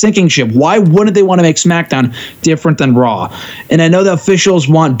 It's a sinking ship. Why wouldn't they want to make SmackDown different than Raw? And I know the officials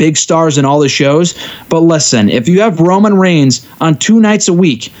want big stars in all the shows, but listen, if you have Roman Reigns on 2 nights a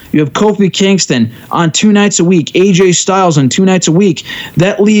week, you have Kofi Kingston on 2 nights a week, AJ Styles on 2 nights a week,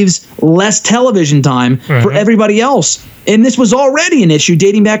 that leaves less television time for everybody else. And this was already an issue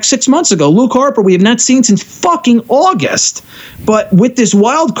dating back 6 months ago. Luke Harper, we have not seen since fucking August. But with this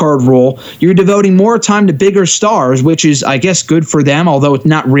wild card rule, you're devoting more time to bigger stars, which is, I guess, good for them, although it's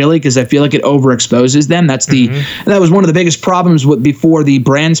not really because I feel like it overexposes them. That was one of the biggest problems before the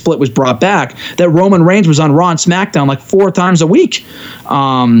brand split was brought back, that Roman Reigns was on Raw and SmackDown like 4 times a week.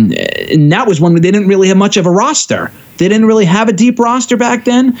 And that was when they didn't really have much of a roster. They didn't really have a deep roster back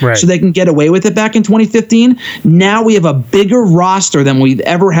then, so they can get away with it back in 2015. Now we have a bigger roster than we've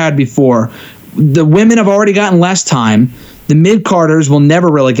ever had before. The women have already gotten less time. The mid-carders will never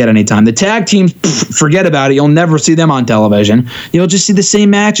really get any time. The tag teams, forget about it. You'll never see them on television. You'll just see the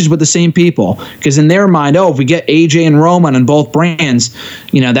same matches with the same people. Because in their mind, if we get AJ and Roman on both brands,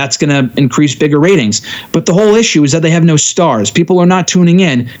 that's going to increase bigger ratings. But the whole issue is that they have no stars. People are not tuning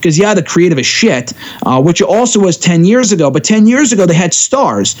in because, the creative is shit, which it also was 10 years ago. But 10 years ago, they had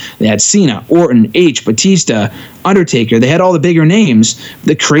stars. They had Cena, Orton, Batista, Undertaker. They had all the bigger names.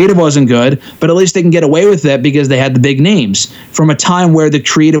 The creative wasn't good, but at least they can get away with it because they had the big names from a time where the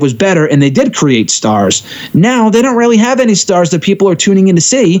creative was better and they did create stars. Now they don't really have any stars that people are tuning in to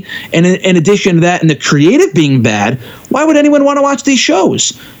see. And in addition to that, and the creative being bad, why would anyone want to watch these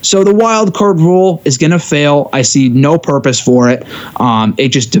shows? So the wild card rule is going to fail. I see no purpose for it. It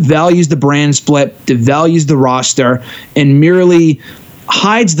just devalues the brand split, devalues the roster, and merely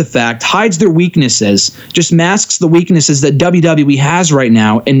hides their weaknesses, just masks the weaknesses that WWE has right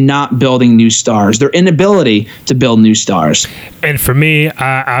now in not building new stars, their inability to build new stars. And for me,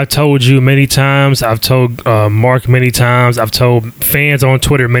 I told you many times, I've told Mark many times, I've told fans on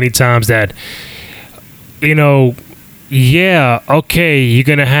Twitter many times that, you're going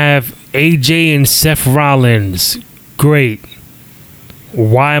to have AJ and Seth Rollins. Great.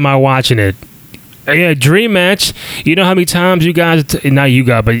 Why am I watching it? Yeah, dream match. You know how many times you guys, not you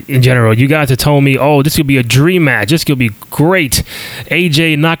guys, but in general, you guys have told me, this could be a dream match. This could be great.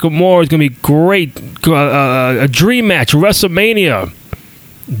 AJ Nakamura is going to be great. A dream match, WrestleMania.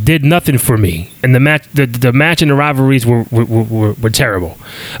 did nothing for me. And the match and the rivalries were terrible.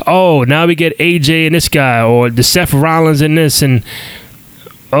 Oh, now we get AJ and this guy, or the Seth Rollins and this, and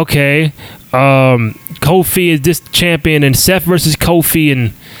okay, Kofi is this champion, and Seth versus Kofi,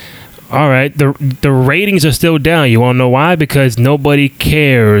 and all right, the ratings are still down. You want to know why? Because nobody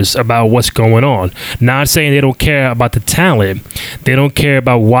cares about what's going on. Not saying they don't care about the talent. They don't care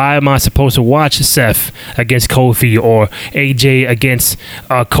about why am I supposed to watch Seth against Kofi, or AJ against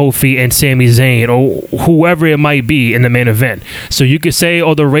Kofi and Sami Zayn, or whoever it might be in the main event. So you could say,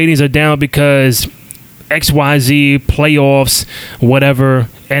 oh, the ratings are down because XYZ, playoffs, whatever,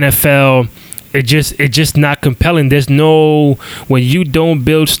 NFL. It just not compelling. There's no, when you don't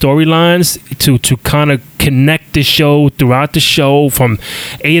build storylines to kind of connect the show throughout the show from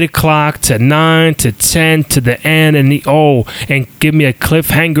 8 o'clock to 9 to 10 to the end, and give me a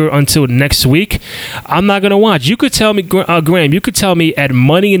cliffhanger until next week, I'm not gonna watch. You could tell me, Graham, you could tell me at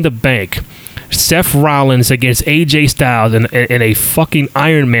Money in the Bank, Seth Rollins against AJ Styles in a fucking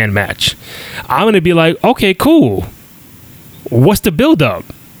Iron Man match, I'm gonna be like, okay, cool. What's the build up?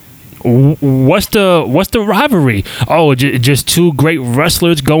 What's the rivalry? Oh, just two great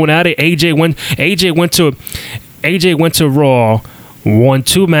wrestlers going at it. AJ went to Raw, won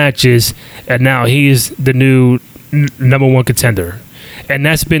 2 matches, and now he's the new number 1 contender. And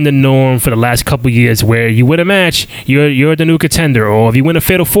that's been the norm for the last couple years, where you win a match, you're the new contender. Or if you win a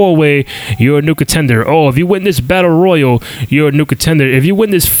Fatal 4-Way, you're a new contender. Or if you win this Battle Royal, you're a new contender. If you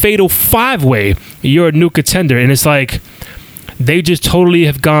win this Fatal 5-Way, you're a new contender. And it's like, they just totally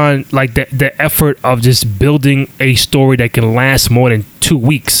have gone, like, the effort of just building a story that can last more than 2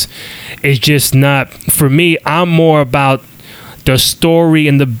 weeks. It's just not, for me, I'm more about the story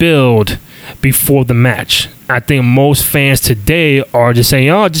and the build before the match. I think most fans today are just saying,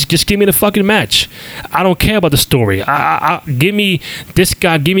 oh, just give me the fucking match. I don't care about the story. Give me this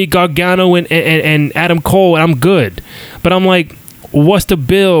guy, give me Gargano and Adam Cole, and I'm good. But I'm like, what's the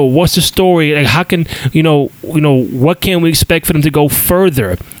build? What's the story? Like, how can what can we expect for them to go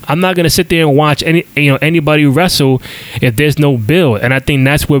further? I'm not gonna sit there and watch anybody wrestle if there's no build. And I think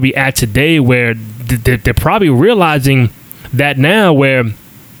that's where we at today, where they're probably realizing that now, where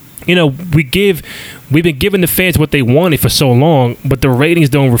we've been giving the fans what they wanted for so long, but the ratings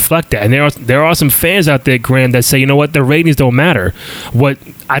don't reflect that. And there are some fans out there, Graham, that say, you know what, the ratings don't matter. What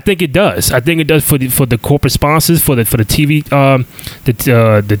I think it does. I think it does for the corporate sponsors, for the TV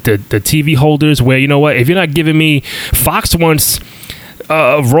the TV holders. Where, you know what, if you're not giving me, Fox wants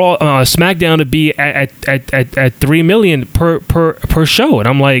Raw, SmackDown to be at 3 million per show, and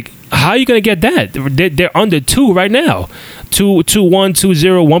I'm like, how are you gonna get that? They're under 2 right now. 2.1,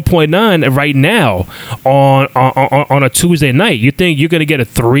 2.0, 1.9 right now on a Tuesday night. You think you're gonna get a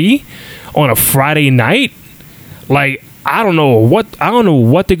 3 on a Friday night? Like, I don't know what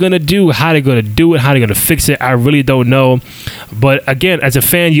they're gonna do, how they're gonna do it, how they're gonna fix it. I really don't know. But again, as a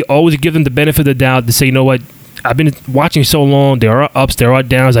fan, you always give them the benefit of the doubt to say, you know what, I've been watching so long. There are ups, there are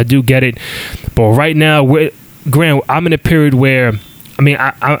downs. I do get it. But right now, Graham, I'm in a period where,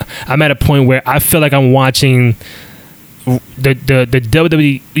 I'm at a point where I feel like I'm watching the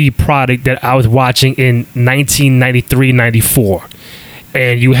WWE product that I was watching in 1993-94.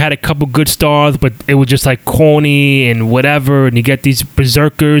 And you had a couple good stars, but it was just like corny and whatever. And you get these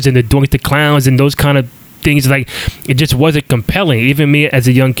berserkers and the Doink the Clowns and those kind of things. Like, it just wasn't compelling. Even me as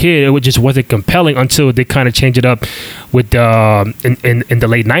a young kid, it just wasn't compelling until they kind of changed it up with in the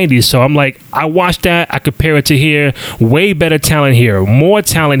late 90s. So I'm like, I watched that, I compare it to here, way better talent here, more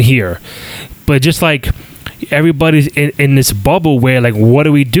talent here. But just like, everybody's in this bubble where, like, what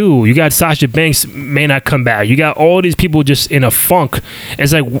do we do? You got Sasha Banks may not come back. You got all these people just in a funk.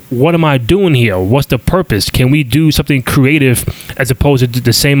 It's like, what am I doing here? What's the purpose? Can we do something creative as opposed to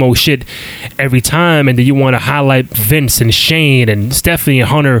the same old shit every time? And then you want to highlight Vince and Shane and Stephanie and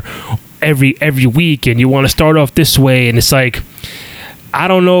Hunter every week, and you want to start off this way, and it's like, I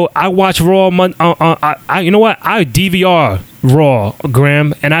don't know. I watch Raw. You know what? I DVR Raw,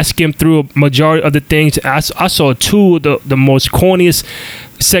 Graham, and I skimmed through a majority of the things. I saw 2 of the most corniest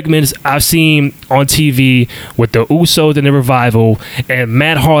segments I've seen on TV, with the Usos and the Revival, and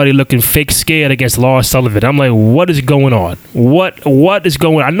Matt Hardy looking fake scared against Lars Sullivan. I'm like, what is going on? What is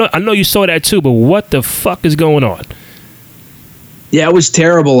going on? I know you saw that too, but what the fuck is going on? Yeah, it was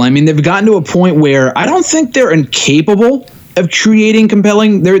terrible. I mean, they've gotten to a point where I don't think they're incapable of creating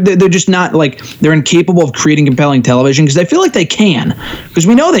compelling. They're just not, like, they're incapable of creating compelling television, because I feel like they can, because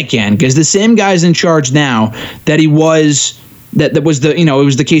we know they can, because the same guy's in charge now that he was. That was it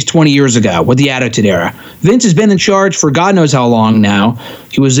was the case 20 years ago with the Attitude Era. Vince has been in charge for God knows how long now.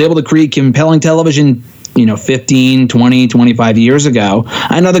 He was able to create compelling television 15, 20, 25 years ago.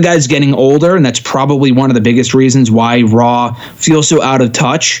 I know the guy's getting older, and that's probably one of the biggest reasons why Raw feels so out of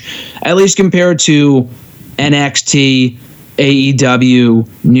touch, at least compared to NXT, AEW,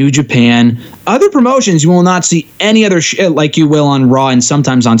 New Japan. Other promotions, you will not see any other shit like you will on Raw and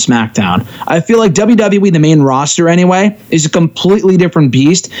sometimes on SmackDown. I feel like WWE, the main roster anyway, is a completely different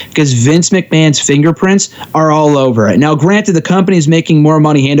beast because Vince McMahon's fingerprints are all over it. Now, granted, the company is making more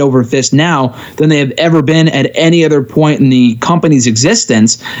money hand over fist now than they have ever been at any other point in the company's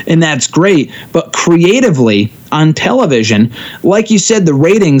existence, and that's great. But creatively, on television, like you said, the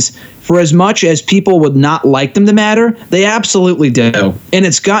ratings, for as much as people would not like them to matter, they absolutely do. And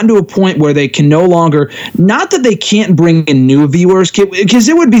it's gotten to a point where they can no longer, not that they can't bring in new viewers, because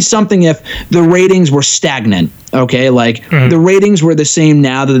it would be something if the ratings were stagnant, okay? Like the ratings were the same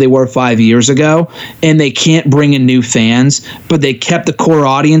now that they were 5 years ago, and they can't bring in new fans, but they kept the core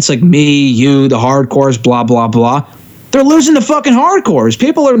audience like me, you, the hardcores, blah, blah, blah. They're losing the fucking hardcores.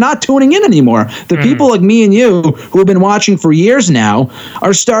 People are not tuning in anymore. The people like me and you who have been watching for years now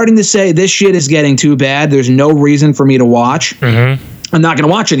are starting to say this shit is getting too bad. There's no reason for me to watch. I'm not going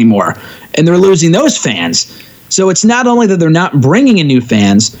to watch anymore. And they're losing those fans. So it's not only that they're not bringing in new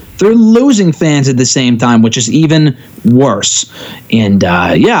fans, they're losing fans at the same time, which is even worse. And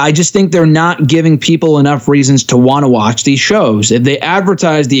I just think they're not giving people enough reasons to want to watch these shows. If they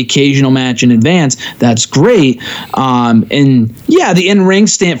advertise the occasional match in advance, that's great. From an in-ring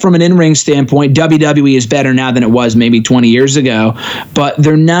standpoint, WWE is better now than it was maybe 20 years ago, but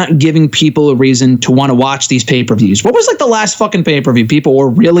they're not giving people a reason to want to watch these pay-per-views. What was like the last fucking pay-per-view people were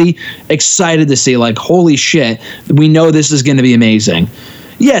really excited to see? Like, holy shit, we know this is going to be amazing.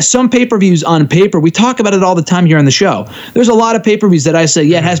 Yeah, some pay-per-views on paper, we talk about it all the time here on the show. There's a lot of pay-per-views that I say,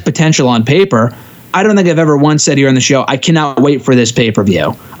 it has potential on paper. I don't think I've ever once said here on the show, I cannot wait for this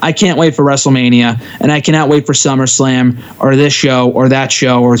pay-per-view. I can't wait for WrestleMania, and I cannot wait for SummerSlam or this show or that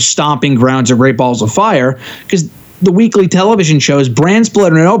show or Stomping Grounds or Great Balls of Fire, because the weekly television shows, brand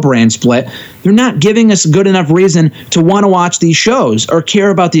split or no brand split, they're not giving us good enough reason to want to watch these shows or care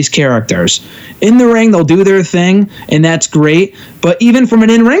about these characters. In the ring, they'll do their thing, and that's great. But even from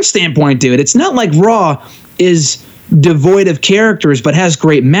an in-ring standpoint, dude, it's not like Raw is devoid of characters but has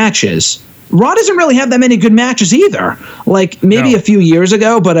great matches. Raw doesn't really have that many good matches either. Like maybe a few years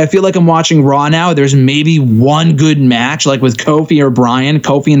ago, but I feel like I'm watching Raw now. There's maybe one good match, like with Kofi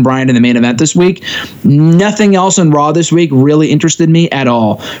and Bryan in the main event this week. Nothing else on Raw this week really interested me at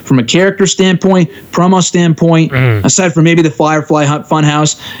all. From a character standpoint, promo standpoint, aside from maybe the Firefly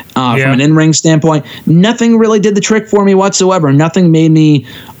Funhouse, from an in-ring standpoint, nothing really did the trick for me whatsoever. Nothing made me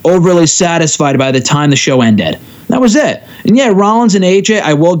overly satisfied by the time the show ended. That was it. And yeah, Rollins and AJ,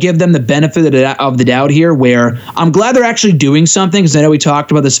 I will give them the benefit of the doubt here, where I'm glad they're actually doing something, because I know we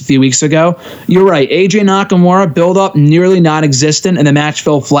talked about this a few weeks ago. You're right. AJ Nakamura build-up nearly non-existent, and the match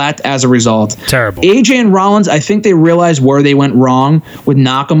fell flat as a result. Terrible. AJ and Rollins, I think they realized where they went wrong with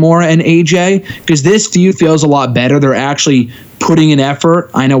Nakamura and AJ, because this feud feels a lot better. They're actually putting in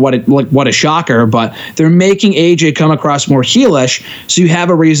effort. I know what a shocker, but they're making AJ come across more heelish, so you have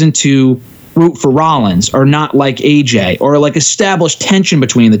a reason to root for Rollins or not like AJ, or like establish tension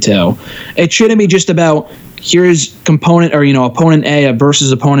between the two. It shouldn't be just about here's opponent A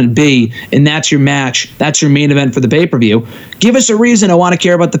versus opponent B, and that's your match. That's your main event for the pay-per-view. Give us a reason to want to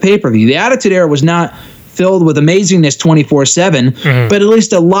care about the pay-per-view. The Attitude Era was not filled with amazingness 24/7, but at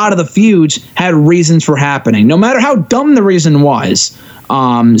least a lot of the feuds had reasons for happening, no matter how dumb the reason was.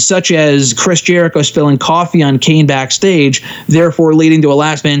 Such as Chris Jericho spilling coffee on Kane backstage, therefore leading to a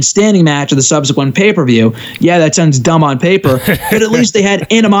last man standing match of the subsequent pay-per-view. Yeah, that sounds dumb on paper, but at least they had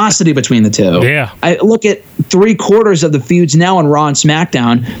animosity between the two. Yeah. I look at 3/4 of the feuds now on Raw and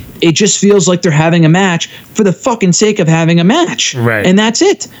SmackDown. It just feels like they're having a match for the fucking sake of having a match. Right. And that's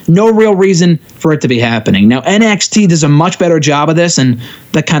it. No real reason for it to be happening. Now, NXT does a much better job of this, and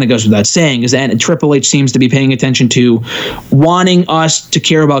that kind of goes without saying, is that Triple H seems to be paying attention to wanting us to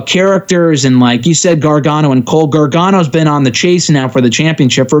care about characters. And like you said, Gargano and Cole. Gargano's been on the chase now for the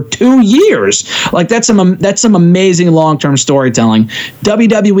championship for 2 years. Like that's some amazing long-term storytelling.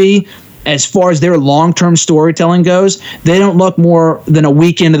 WWE, as far as their long-term storytelling goes, they don't look more than a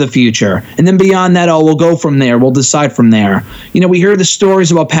week into the future. And then beyond that, we'll go from there. We'll decide from there. We hear the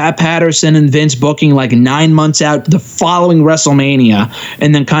stories about Pat Patterson and Vince booking like 9 months out the following WrestleMania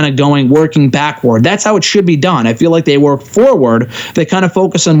and then kind of working backward. That's how it should be done. I feel like they work forward. They kind of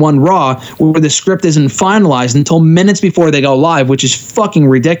focus on one Raw where the script isn't finalized until minutes before they go live, which is fucking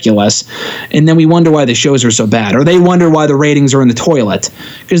ridiculous. And then we wonder why the shows are so bad, or they wonder why the ratings are in the toilet,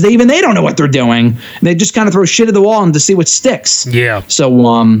 because they don't don't know what they're doing. And they just kind of throw shit at the wall and to see what sticks. Yeah. So,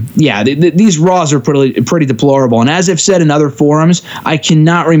 these Raws are pretty deplorable. And as I've said in other forums, I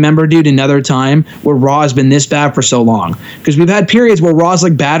cannot remember, dude, another time where Raw has been this bad for so long. Because we've had periods where Raw's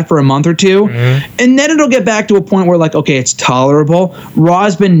like bad for a month or two, and then it'll get back to a point where like, okay, it's tolerable.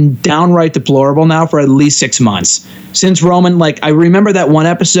 Raw's been downright deplorable now for at least 6 months. Since Roman, like, I remember that one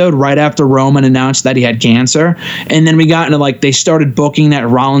episode right after Roman announced that he had cancer, and then we got into, like, they started booking that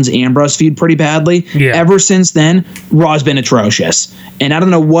Rollins-Ambrose feud pretty badly. Yeah. Ever since then, Raw's been atrocious. And I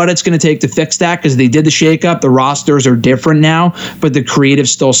don't know what it's going to take to fix that, because they did the shakeup. The rosters are different now, but the creative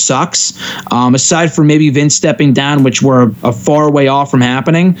still sucks. Aside from maybe Vince stepping down, which we're a far way off from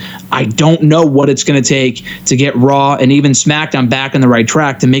happening, I don't know what it's going to take to get Raw and even SmackDown back on the right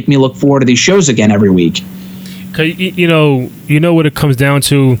track to make me look forward to these shows again every week. Cause you know what it comes down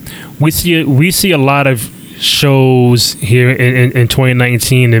to. We see a lot of shows here in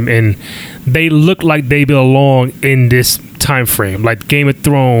 2019, and they look like they belong in this time frame, like Game of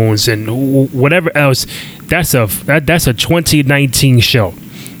Thrones and whatever else. That's a 2019 show.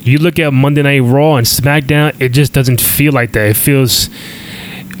 You look at Monday Night Raw and SmackDown, it just doesn't feel like that. It feels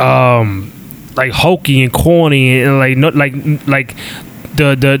like hokey and corny and like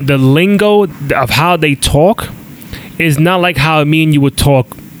the lingo of how they talk is not like how me and you would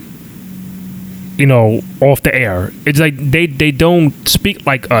talk, off the air. It's like they don't speak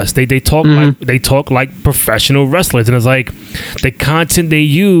like us. They talk like professional wrestlers, and it's like the content they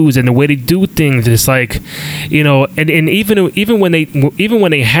use and the way they do things. It's like, and even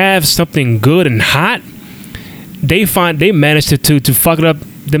when they have something good and hot, they manage to fuck it up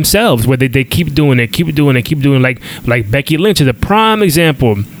themselves, where they keep doing like Becky Lynch is a prime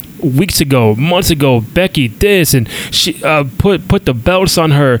example. Months ago, Becky this, and she put the belts on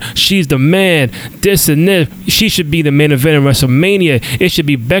her. She's the man, this and this. She should be the main event in WrestleMania. It should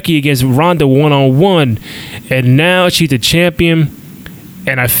be Becky against Ronda 1-on-1. And now she's the champion,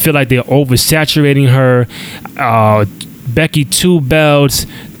 and I feel like they're oversaturating her. Becky 2 belts.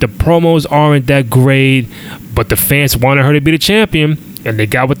 The promos aren't that great, but the fans wanted her to be the champion, and they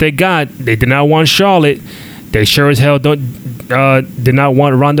got what they got. They did not want Charlotte. They sure as hell did not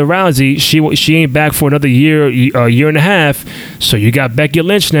want Ronda Rousey. She ain't back for another year and a half. So you got Becky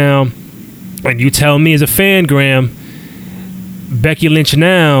Lynch now, and you tell me as a fan, Graham, Becky Lynch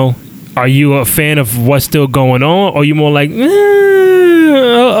now, are you a fan of what's still going on, or are you more like,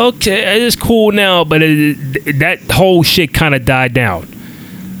 okay, it's cool now, but that whole shit kind of died down?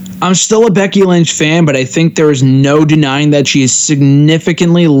 I'm still a Becky Lynch fan, but I think there is no denying that she is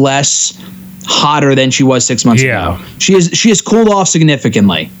significantly less hotter than she was 6 months ago. She has cooled off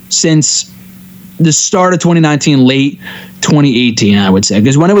significantly since the start of 2019, late 2018, I would say.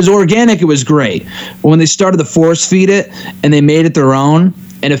 Because when it was organic, it was great. But when they started to force feed it and they made it their own,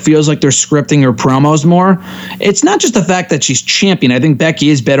 and it feels like they're scripting her promos more, it's not just the fact that she's champion. I think Becky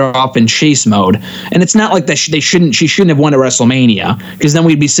is better off in chase mode. And it's not like that she shouldn't have won at WrestleMania, because then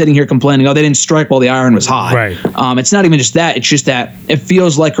we'd be sitting here complaining, they didn't strike while the iron was hot. Right. It's not even just that. It's just that it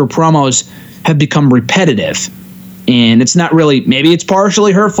feels like her promos have become repetitive. And it's not really, maybe it's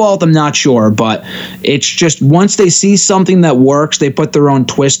partially her fault, I'm not sure, but it's just once they see something that works, they put their own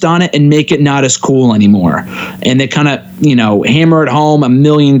twist on it and make it not as cool anymore. And they kind of, hammer it home a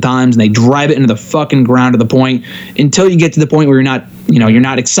million times, and they drive it into the fucking ground to the point until you get to the point where you're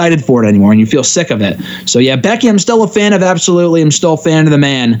not excited for it anymore and you feel sick of it. So yeah, Becky, I'm still a fan of, absolutely. I'm still a fan of the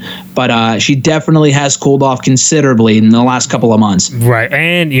man, but she definitely has cooled off considerably in the last couple of months. Right.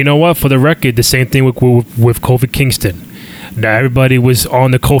 And you know what? For the record, the same thing with Kofi Kingston. Now, everybody was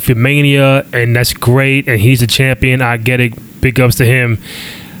on the Kofi Mania, and that's great, and he's the champion. I get it. Big ups to him.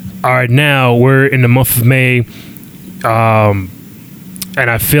 All right, now we're in the month of May, and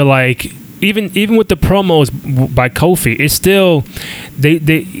I feel like even with the promos by Kofi, it's still they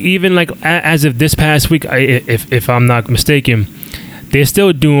even like as of this past week, if I'm not mistaken, they're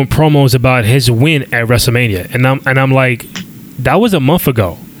still doing promos about his win at WrestleMania, and I'm like, that was a month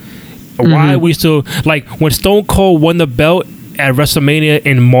ago. Why are we still, like, when Stone Cold won the belt at WrestleMania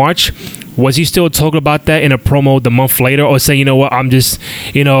in March, was he still talking about that in a promo the month later, or say, you know what, I'm just,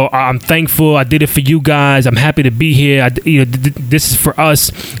 I'm thankful, I did it for you guys, I'm happy to be here, this is for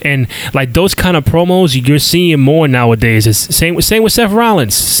us, and like those kind of promos you're seeing more nowadays. It's same with Seth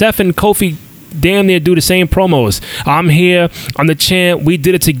Rollins. Seth and Kofi damn near do the same promos. I'm here, I'm the champ, we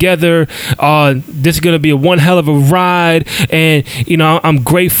did it together, this is gonna be one hell of a ride, and I'm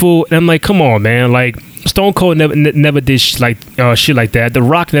grateful. And I'm like, come on, man, like Stone Cold never did shit like that. The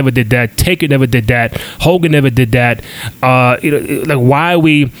Rock never did that. Taker never did that. Hogan never did that. Like why are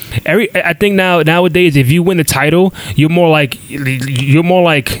we? I think nowadays, if you win the title, you're more like your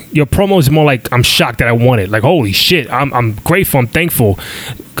promo is more like, I'm shocked that I won it. Like, holy shit, I'm grateful, I'm thankful.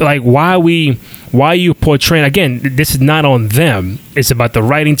 Like why are you portraying? Again, this is not on them. It's about the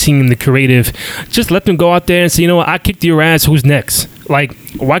writing team, the creative. Just let them go out there and say, you know what, I kicked your ass. Who's next? Like,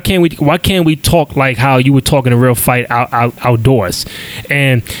 why can't we talk like how you would talk in a real fight outdoors?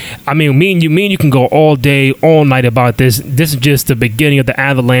 And I mean, me and you can go all day, all night about this. This is just the beginning of the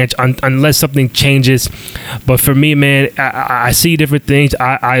avalanche, unless something changes. But for me, man, I see different things.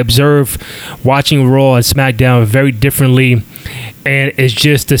 I observe watching Raw and SmackDown very differently. And it's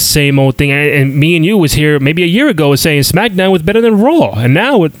just the same old thing. And me and you was here maybe a year ago saying SmackDown was better than Raw. And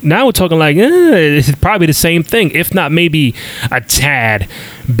now we're talking like, it's probably the same thing, if not maybe a tad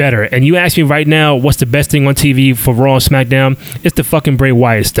better. And you ask me right now, what's the best thing on TV for Raw and SmackDown? It's the fucking Bray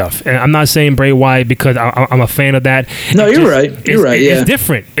Wyatt stuff. And I'm not saying Bray Wyatt because I'm a fan of that. No, you're right. You're right. It's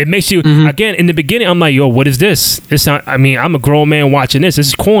different. It makes you, again, in the beginning, I'm like, yo, what is this? I'm a grown man watching this. This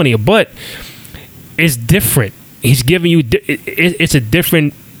is corny, but it's different. He's giving you, it's a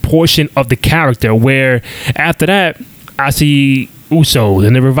different portion of the character, where after that, I see Usos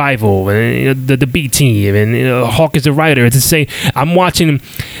and the Revival and the B Team and Hawk is the writer. It's the same. I'm watching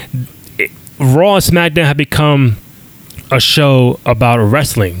Raw and SmackDown have become a show about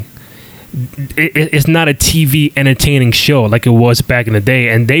wrestling. It's not a TV entertaining show like it was back in the day,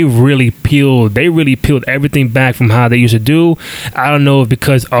 and they really peeled everything back from how they used to do. I don't know if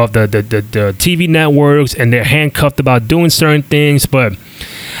because of the TV networks and they're handcuffed about doing certain things, but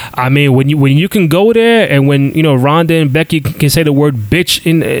I mean, when you can go there, and when Ronda and Becky can say the word bitch,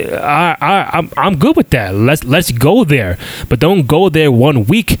 I'm good with that. Let's go there, but don't go there 1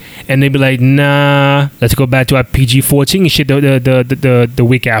 week and they be like, nah, let's go back to our PG-14 shit the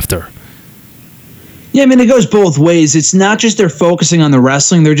week after. Yeah, I mean, it goes both ways. It's not just they're focusing on the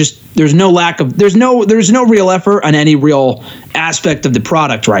wrestling. There's no real effort on any real aspect of the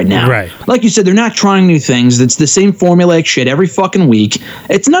product right now. Right. Like you said, they're not trying new things. It's the same formulaic shit every fucking week.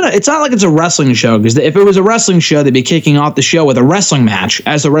 It's not like it's a wrestling show, because if it was a wrestling show, they'd be kicking off the show with a wrestling match,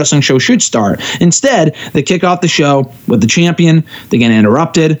 as the wrestling show should start. Instead, they kick off the show with the champion. They get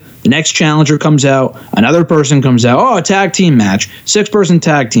interrupted. The next challenger comes out. Another person comes out. Oh, a tag team match. 6-person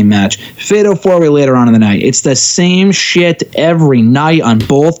tag team match. Fatal 4-way later on in the night. It's the same shit every night on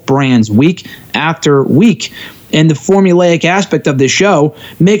both brands, week after week. And the formulaic aspect of this show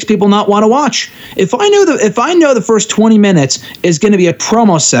makes people not want to watch. If I know the first 20 minutes is going to be a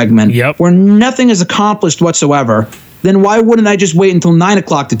promo segment where nothing is accomplished whatsoever, then why wouldn't I just wait until 9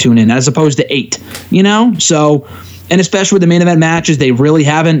 o'clock to tune in as opposed to 8? So, and especially with the main event matches, they really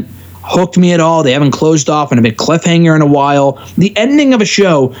haven't hooked me at all. They haven't closed off on a big cliffhanger in a while. The ending of a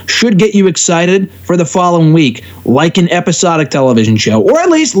show should get you excited for the following week, like an episodic television show, or at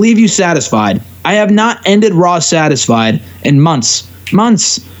least leave you satisfied. I have not ended Raw satisfied in months.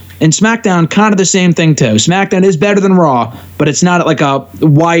 And SmackDown, kind of the same thing too. SmackDown is better than Raw, but it's not like a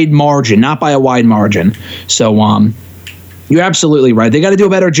wide margin, not by a wide margin. So, you're absolutely right. They got to do a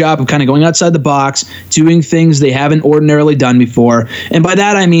better job of kind of going outside the box, doing things they haven't ordinarily done before. And by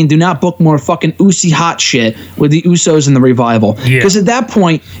that, I mean, do not book more fucking Usi hot shit with the Usos and the Revival. Because at that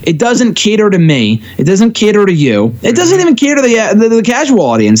point, it doesn't cater to me. It doesn't cater to you. It doesn't even cater to the casual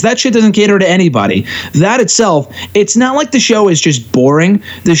audience. That shit doesn't cater to anybody. That itself, it's not like the show is just boring.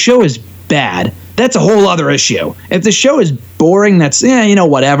 The show is bad. That's a whole other issue. If the show is boring, that's,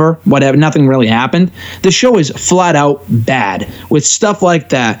 whatever, nothing really happened. The show is flat out bad with stuff like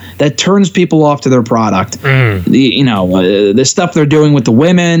that turns people off to their product. The stuff they're doing with the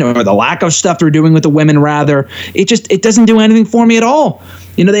women, or the lack of stuff they're doing with the women, rather, it doesn't do anything for me at all.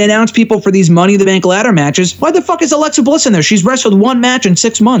 They announce people for these Money in the Bank ladder matches. Why the fuck is Alexa Bliss in there? She's wrestled one match in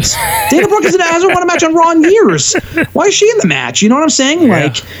 6 months. Dana Brooke hasn't won a match on Raw in years. Why is she in the match? You know what I'm saying?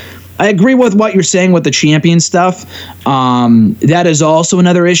 Yeah. I agree with what you're saying with the champion stuff. That is also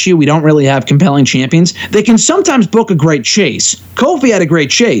another issue. We don't really have compelling champions. They can sometimes book a great chase. Kofi had a great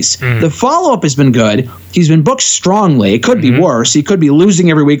chase. The follow-up has been good. He's been booked strongly. It could be worse. He could be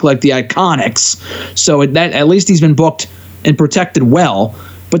losing every week like the Iconics. So at least he's been booked and protected well.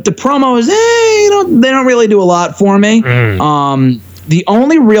 But the promo is, they don't really do a lot for me. The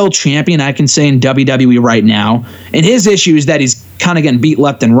only real champion I can say in WWE right now, and his issue is that he's kind of getting beat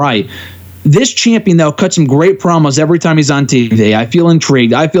left and right, This champion, though, cuts some great promos every time he's on TV. I feel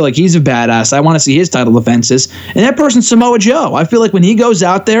intrigued. I feel like he's a badass. I want to see his title defenses. And that person's Samoa Joe. I feel like when he goes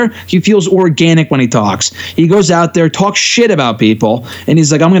out there, he feels organic when he talks. He goes out there, talks shit about people, and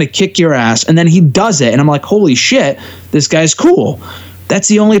he's like, I'm going to kick your ass. And then he does it. And I'm like, holy shit, this guy's cool. That's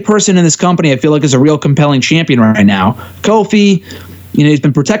the only person in this company I feel like is a real compelling champion right now. Kofi, he's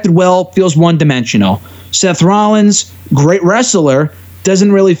been protected well, feels one-dimensional. Seth Rollins, great wrestler,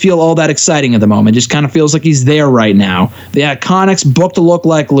 doesn't really feel all that exciting at the moment. Just kind of feels like he's there right now. The Iconics booked to look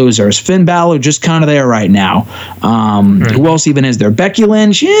like losers. Finn Balor just kind of there right now. Who else even is there? Becky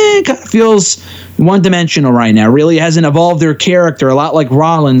Lynch, kind of feels one-dimensional right now. Really hasn't evolved their character a lot like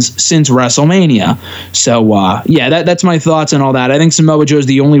Rollins since WrestleMania. So, that's my thoughts on all that. I think Samoa Joe is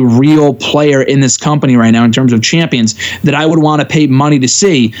the only real player in this company right now in terms of champions that I would want to pay money to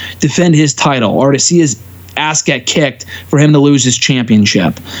see defend his title or to see his ass get kicked for him to lose his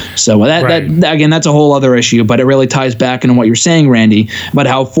championship. So that again, that's a whole other issue, but it really ties back into what you're saying, Randy, about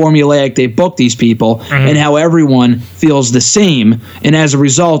how formulaic they book these people and how everyone feels the same. And as a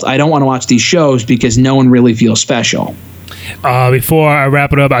result, I don't want to watch these shows because no one really feels special. Before I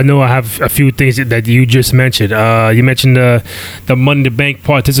wrap it up, I know I have a few things that you just mentioned. You mentioned the Money in the Bank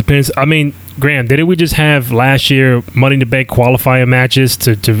participants. I mean, Graham, didn't we just have last year Money in the Bank qualifying matches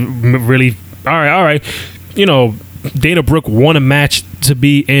to really... All right. Dana Brooke won a match to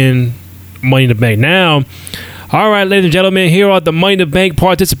be in Money in the Bank. Now, all right, ladies and gentlemen, here are the Money in the Bank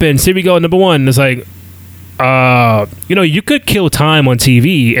participants. Here we go. Number one. It's like, you could kill time on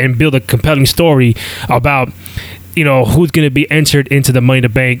TV and build a compelling story about, who's going to be entered into the Money in the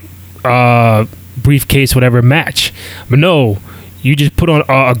Bank briefcase, whatever match. But no. You just put on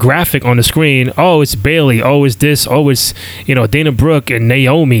a graphic on the screen. Oh, it's Bayley. Oh, it's this. Oh, it's, Dana Brooke and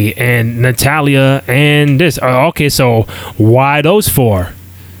Naomi and Natalia and this. Okay, so why those four?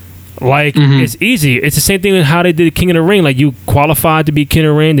 Like, it's easy. It's the same thing with how they did King of the Ring. Like, you qualified to be King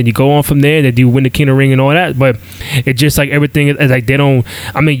of the Ring, then you go on from there, then you win the King of the Ring and all that. But it's just like everything is like they don't.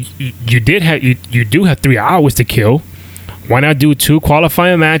 I mean, you do have 3 hours to kill. Why not do 2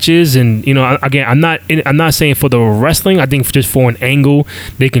 qualifying matches? And again, I'm not saying for the wrestling. I think just for an angle,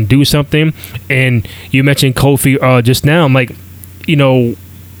 they can do something. And you mentioned Kofi just now. I'm like,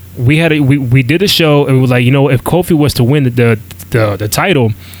 we did a show and we were like, if Kofi was to win the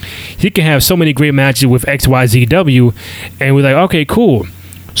title, he can have so many great matches with XYZW. And we're like, okay, cool.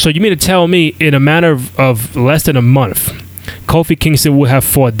 So you mean to tell me in a matter of less than a month, Kofi Kingston will have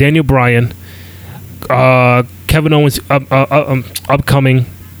fought Daniel Bryan, Kevin Owens upcoming,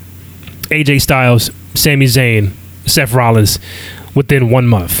 AJ Styles, Sami Zayn, Seth Rollins within 1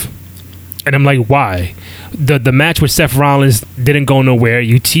 month? And I'm like, why? The match with Seth Rollins didn't go nowhere.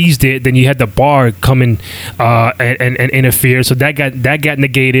 You teased it, then you had the bar come in and interfere, so that got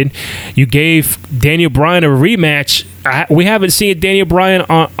negated. You gave Daniel Bryan a rematch. We haven't seen Daniel Bryan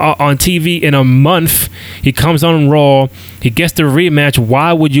on TV in a month. He comes on Raw. He gets the rematch.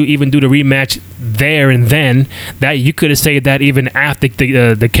 Why would you even do the rematch there and then? That you could have saved that even after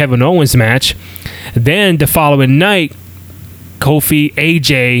the Kevin Owens match. Then the following night, Kofi,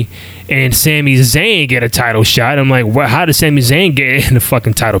 AJ, and Sami Zayn get a title shot. I'm like, how did Sami Zayn get in the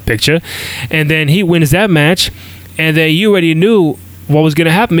fucking title picture? And then he wins that match, and then you already knew what was going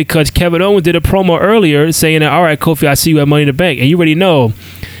to happen because Kevin Owens did a promo earlier saying that, all right, Kofi, I see you at Money in the Bank. And you already know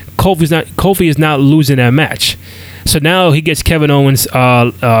Kofi is not losing that match. So now he gets Kevin Owens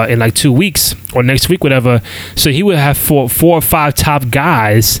in like 2 weeks or next week, whatever. So he would have 4 or 5 top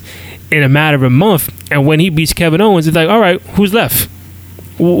guys in a matter of a month. And when he beats Kevin Owens, it's like, all right, who's left?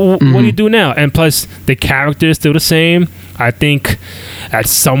 What do you do now? And plus, the character is still the same. I think at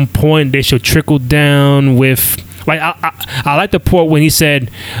some point they should trickle down with... Like, I like the part when he said,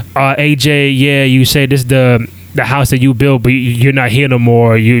 AJ, yeah, you say this is the house that you built, but you're not here no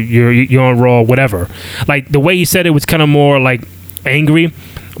more. You're on Raw, whatever. Like, the way he said it was kind of more, like, angry.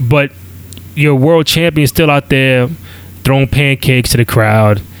 But your world champion is still out there throwing pancakes to the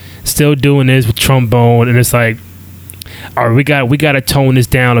crowd, still doing this with trombone, and it's like, all right, we got to tone this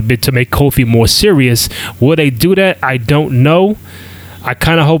down a bit to make Kofi more serious. Will they do that? I don't know. I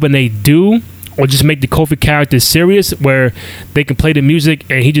kind of hoping they do, or just make the Kofi character serious, where they can play the music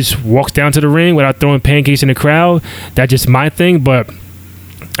and he just walks down to the ring without throwing pancakes in the crowd. That's just my thing, but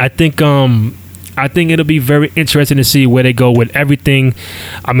I think it'll be very interesting to see where they go with everything.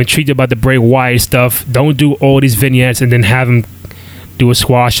 I'm intrigued about the Bray Wyatt stuff. Don't do all these vignettes and then have him do a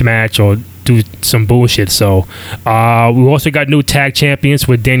squash match or do some bullshit. So we also got new tag champions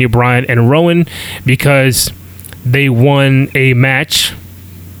with Daniel Bryan and Rowan because they won a match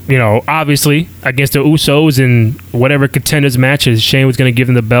obviously against the Usos and whatever contenders matches, Shane was going to give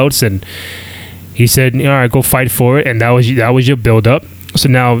them the belts, and he said, all right, go fight for it. And that was your build up. So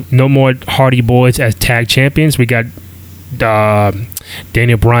now no more Hardy Boys as tag champions. We got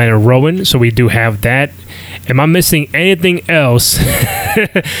Daniel Bryan and Rowan. So we do have that. Am I missing anything else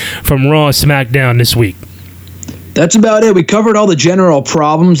from Raw and SmackDown this week? That's about it. We covered all the general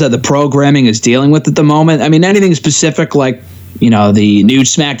problems that the programming is dealing with at the moment. I mean, anything specific like, the new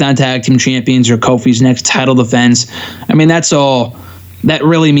SmackDown Tag Team Champions or Kofi's next title defense. I mean, that's all. That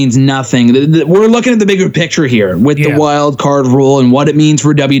really means nothing. We're looking at the bigger picture here with the wild card rule and what it means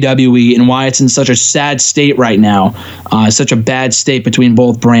for WWE and why it's in such a sad state right now, such a bad state between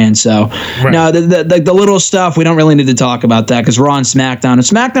both brands. So, now the little stuff, we don't really need to talk about that because Raw and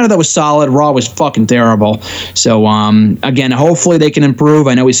SmackDown, that was solid. Raw was fucking terrible. So, again, hopefully they can improve.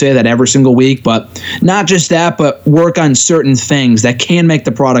 I know we say that every single week, but not just that, but work on certain things that can make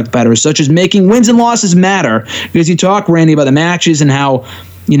the product better, such as making wins and losses matter. Because you talk, Randy, about the matches and how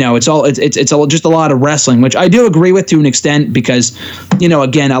it's just a lot of wrestling, which I do agree with to an extent because,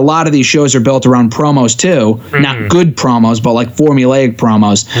 again, a lot of these shows are built around promos too, not good promos, but like formulaic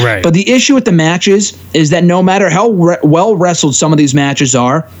promos. Right. But the issue with the matches is that no matter how well wrestled some of these matches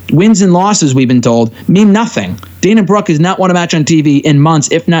are, wins and losses, we've been told, mean nothing. Dana Brooke has not won a match on TV in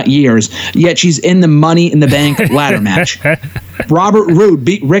months, if not years, yet she's in the Money in the Bank ladder match. Robert Roode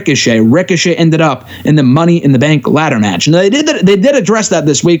beat Ricochet. Ricochet ended up in the Money in the Bank ladder match. And they did address that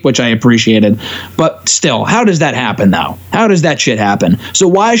this week, which I appreciated. But still, how does that happen, though? How does that shit happen? So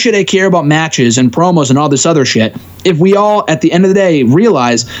why should I care about matches and promos and all this other shit if we all, at the end of the day,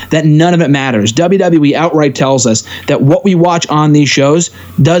 realize that none of it matters? WWE outright tells us that what we watch on these shows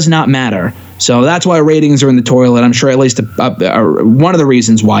does not matter. So that's why ratings are in the toilet. I'm sure at least one of the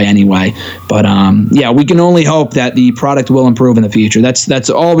reasons why anyway. But we can only hope that the product will improve in the future.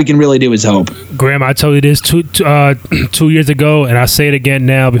 That's all we can really do is hope. Graham, I told you this 2 years ago, and I say it again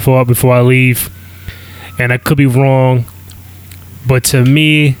now before I leave. And I could be wrong, but to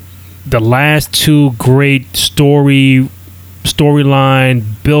me, the last two great storyline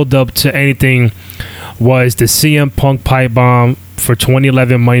build up to anything was the CM Punk pipe bomb for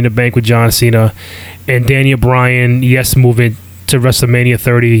 2011 Money in the Bank with John Cena, and Daniel Bryan, moving to WrestleMania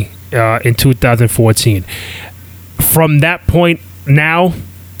 30 in 2014. From that point now,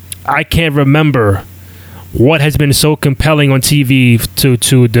 I can't remember what has been so compelling on TV to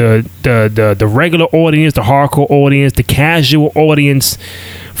the regular audience, the hardcore audience, the casual audience.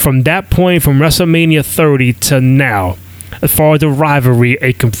 From that point, from WrestleMania 30 to now, as far as the rivalry,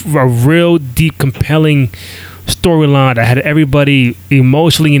 a real deep, compelling storyline that had everybody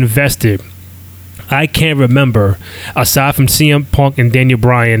emotionally invested. I can't remember, aside from CM Punk and Daniel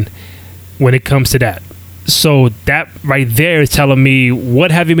Bryan, when it comes to that. So that right there is telling me,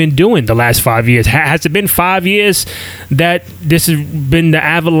 what have you been doing the last 5 years? Has it been 5 years that this has been the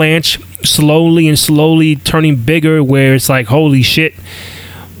avalanche slowly turning bigger, where it's like, holy shit,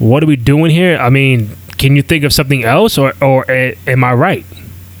 what are we doing here? I mean, can you think of something else, or am I right?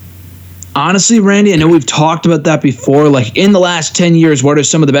 Honestly, Randy, I know we've talked about that before. Like, in the last 10 years, what are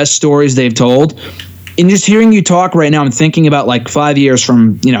some of the best stories they've told? And just hearing you talk right now, I'm thinking about like 5 years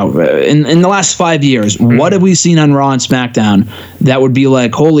from, in the last 5 years, what have we seen on Raw and SmackDown that would be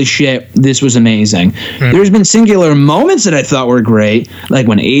like, holy shit, this was amazing? There's been singular moments that I thought were great, like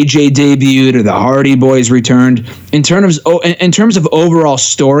when AJ debuted or the Hardy Boys returned. In terms of overall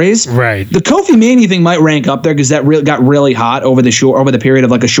stories, right? The Kofi Mania thing might rank up there because that got really hot over the period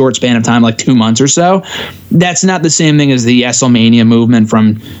of like a short span of time, like 2 months or so. That's not the same thing as the WrestleMania movement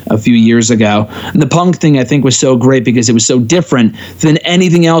from a few years ago. And the Punk thing, I think, was so great because it was so different than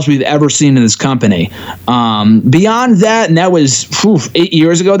anything else we've ever seen in this company. Beyond that, and that was 8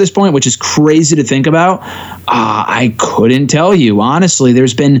 years ago at this point, which is crazy to think about. I couldn't tell you, honestly.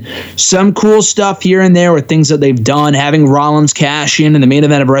 There's been some cool stuff here and there with things that they've done, having Rollins cash in the main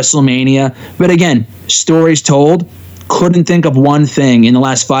event of WrestleMania. But again, stories told. Couldn't think of one thing in the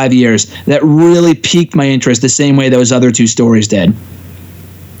last 5 years that really piqued my interest the same way those other two stories did.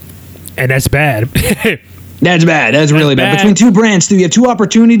 And that's bad. That's bad. That's really bad. Between two brands, you have two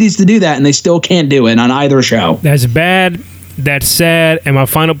opportunities to do that, and they still can't do it on either show. That's bad. That's sad. And my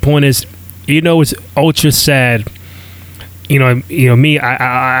final point is, it's ultra sad. Me,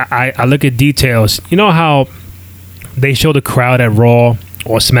 I look at details. You know how they show the crowd at Raw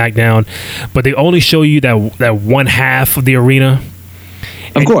or SmackDown, but they only show you that one half of the arena.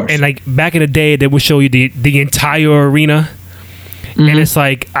 Of course. And like back in the day, they would show you the entire arena. Mm-hmm. And it's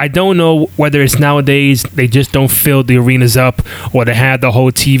like, I don't know whether it's nowadays they just don't fill the arenas up, or they have the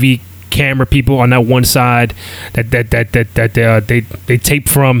whole TV camera people on that one side that they tape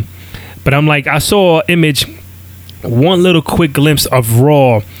from. But I'm like, I saw an image, one little quick glimpse of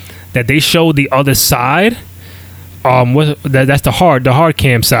Raw that they showed the other side. That's the hard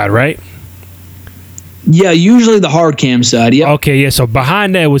cam side, right? Yeah, usually the hard cam side. Yeah. Okay, yeah. So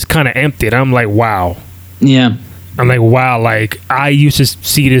behind that was kind of empty. And I'm like, wow. Yeah. I'm like, wow. Like, I used to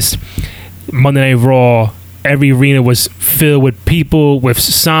see this Monday Night Raw. Every arena was filled with people, with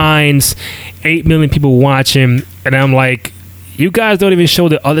signs, 8 million people watching. And I'm like, you guys don't even show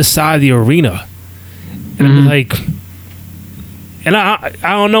the other side of the arena. And I'm like, and I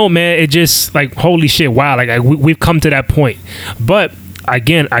don't know, man. It just, like, holy shit, wow. Like, we've come to that point. But,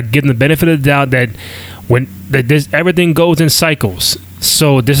 again, I give them the benefit of the doubt that everything goes in cycles.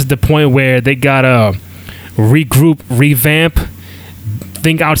 So this is the point where they gotta regroup, revamp,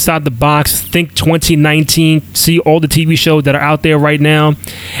 think outside the box, think 2019, see all the TV shows that are out there right now,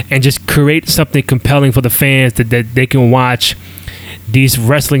 and just create something compelling for the fans that they can watch these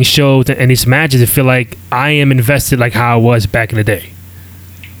wrestling shows and these matches and feel like I am invested like how I was back in the day.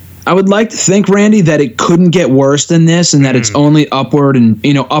 I would like to think, Randy, that it couldn't get worse than this, and that it's only upward and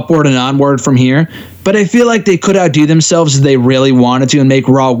onward from here. But I feel like they could outdo themselves if they really wanted to and make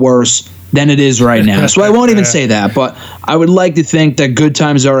Raw worse than it is right now. So I won't even say that, but I would like to think that good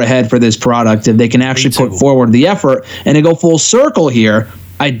times are ahead for this product if they can actually put forward the effort and to go full circle here.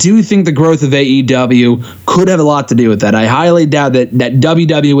 I do think the growth of AEW could have a lot to do with that. I highly doubt that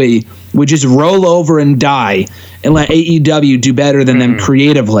WWE would just roll over and die and let AEW do better than them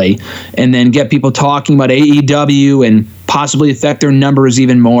creatively and then get people talking about AEW and possibly affect their numbers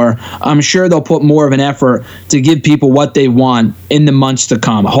even more. I'm sure they'll put more of an effort to give people what they want in the months to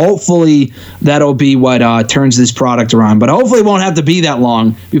come. Hopefully that'll be what turns this product around, but hopefully it won't have to be that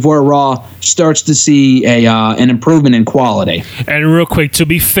long before Raw starts to see an improvement in quality. And real quick, to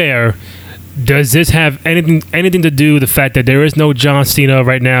be fair, does this have anything to do with the fact that there is no John Cena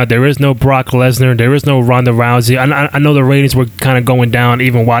right now, there is no Brock Lesnar, there is no Ronda Rousey? I know the ratings were kind of going down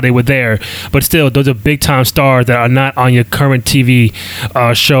even while they were there, but still, those are big-time stars that are not on your current TV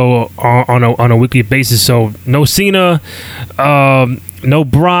show on a weekly basis. So no Cena, no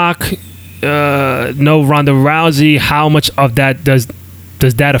Brock, no Ronda Rousey. How much of that does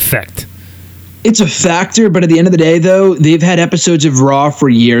that affect? It's a factor, but at the end of the day, though, they've had episodes of Raw for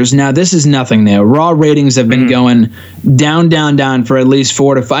years. Now, this is nothing new. Raw ratings have been going down for at least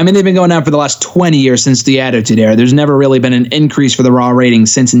 4 to 5. I mean, they've been going down for the last 20 years since the Attitude Era. There's never really been an increase for the Raw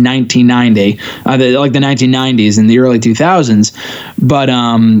ratings since 1990, like the 1990s and the early 2000s. But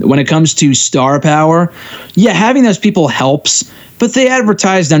when it comes to star power, yeah, having those people helps. But they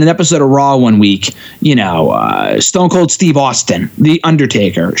advertised on an episode of Raw one week, Stone Cold Steve Austin, The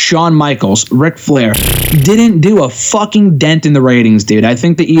Undertaker, Shawn Michaels, Ric Flair didn't do a fucking dent in the ratings, dude. I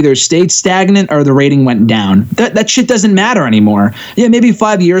think they either stayed stagnant or the rating went down. That shit doesn't matter anymore. Yeah, maybe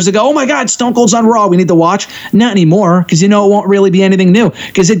 5 years ago, oh my God, Stone Cold's on Raw, we need to watch. Not anymore, because it won't really be anything new.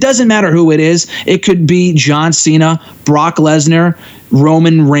 Because it doesn't matter who it is. It could be John Cena, Brock Lesnar,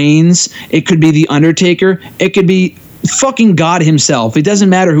 Roman Reigns. It could be The Undertaker. It could be fucking God himself. It doesn't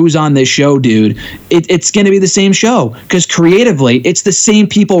matter who's on this show, dude. It's going to be the same show because creatively, it's the same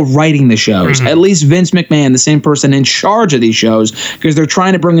people writing the shows. At least Vince McMahon, the same person in charge of these shows, because they're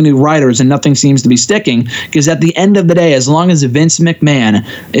trying to bring in new writers and nothing seems to be sticking. Because at the end of the day, as long as Vince McMahon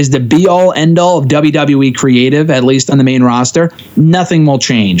is the be-all, end-all of WWE creative, at least on the main roster, nothing will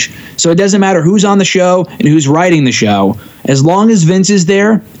change. So it doesn't matter who's on the show and who's writing the show. As long as Vince is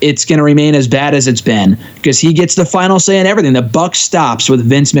there, it's going to remain as bad as it's been because he gets the final say in everything. The buck stops with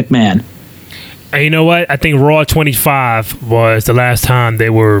Vince McMahon. And you know what? I think Raw 25 was the last time they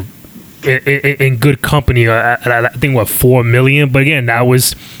were in good company. I think, 4 million? But again, that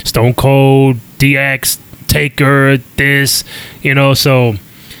was Stone Cold, DX, Taker, this, so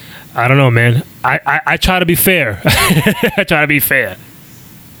I don't know, man. I try to be fair. I try to be fair.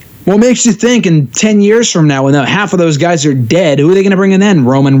 What makes you think in 10 years from now, when half of those guys are dead, who are they going to bring in then?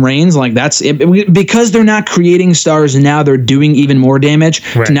 Roman Reigns? Like, that's it. Because they're not creating stars now, they're doing even more damage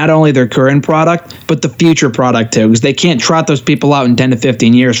to not only their current product, but the future product too, because they can't trot those people out in 10 to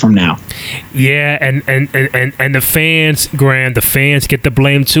 15 years from now. Yeah, and the fans, Graham, the fans get the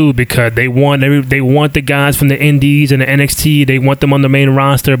blame too because they want the guys from the Indies and the NXT. They want them on the main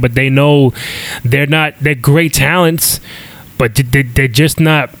roster, but they know they're great talents, but they're just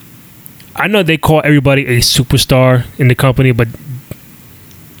not. I know they call everybody a superstar in the company, but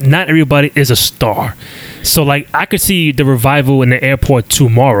not everybody is a star. So, like, I could see the Revival in the airport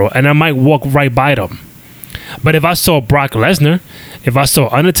tomorrow, and I might walk right by them. But if I saw Brock Lesnar, if I saw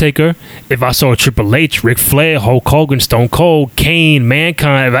Undertaker, if I saw Triple H, Ric Flair, Hulk Hogan, Stone Cold, Kane,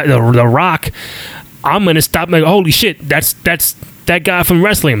 Mankind, The Rock, I'm gonna stop. Like, holy shit, that's that guy from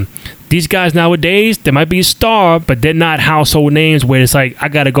wrestling. These guys nowadays, they might be a star, but they're not household names where it's like I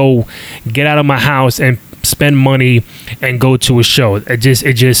gotta go get out of my house and spend money and go to a show. It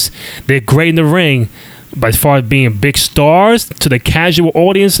just they're great in the ring, but as far as being big stars to the casual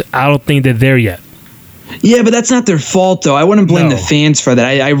audience, I don't think they're there yet. Yeah, but that's not their fault, though. I wouldn't blame the fans for that.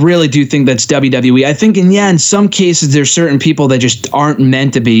 I really do think that's WWE. I think, in some cases, there's certain people that just aren't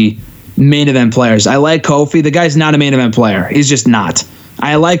meant to be main event players. I like Kofi. The guy's not a main event player. He's just not.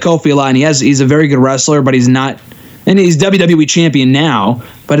 I like Kofi a lot, and he's a very good wrestler, but he's not. And he's WWE champion now,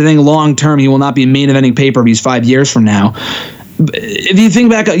 but I think long term he will not be main eventing pay-per-views 5 years from now. If you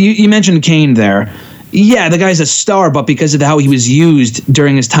think back, you mentioned Kane there. Yeah, the guy's a star, but because of how he was used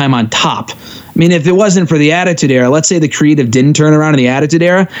during his time on top. I mean, if it wasn't for the Attitude Era, let's say the creative didn't turn around in the Attitude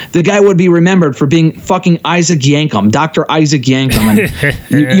Era, the guy would be remembered for being fucking Isaac Yankem, Dr. Isaac Yankem.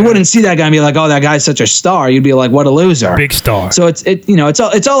 And you wouldn't see that guy and be like, oh, that guy's such a star. You'd be like, what a loser. Big star. So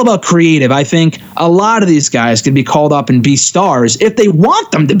it's all about creative. I think a lot of these guys could be called up and be stars if they want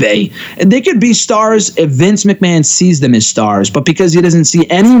them to be. And they could be stars if Vince McMahon sees them as stars, but because he doesn't see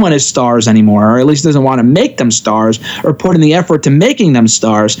anyone as stars anymore, or at least doesn't want to make them stars or put in the effort to making them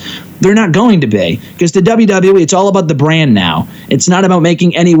stars, they're not going to be. Because the WWE, it's all about the brand now. It's not about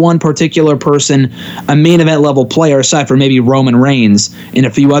making any one particular person a main event level player, aside from maybe Roman Reigns and a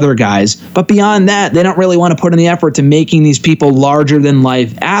few other guys. But beyond that, they don't really want to put in the effort to making these people larger than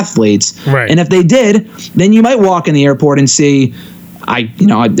life athletes. Right. And if they did, then you might walk in the airport and see,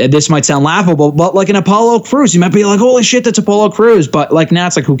 this might sound laughable, but like an Apollo Crews, you might be like, holy shit, that's Apollo Crews. But like now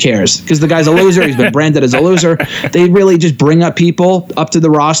it's like, who cares? Because the guy's a loser. He's been branded as a loser. They really just bring up people up to the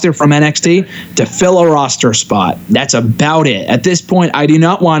roster from NXT to fill a roster spot. That's about it. At this point, I do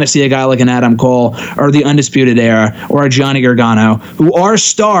not want to see a guy like an Adam Cole or the Undisputed Era or a Johnny Gargano, who are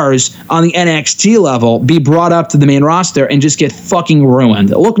stars on the NXT level, be brought up to the main roster and just get fucking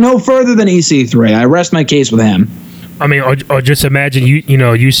ruined. Look no further than EC3. I rest my case with him. I mean, or just imagine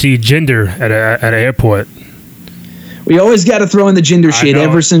you see Jinder at an airport. We always got to throw in the Jinder shit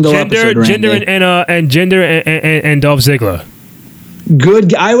every single episode. Jinder and Dolph Ziggler.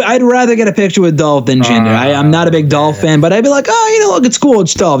 Good. I'd rather get a picture with Dolph than Jinder. I'm not a big Dolph fan, but I'd be like, look, it's cool,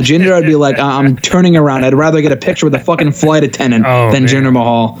 it's Dolph. Jinder, I'd be like, I'm turning around. I'd rather get a picture with a fucking flight attendant than Jinder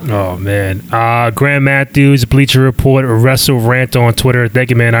Mahal. Oh man, Graham Matthews, Bleacher Report, Wrestle Rant on Twitter.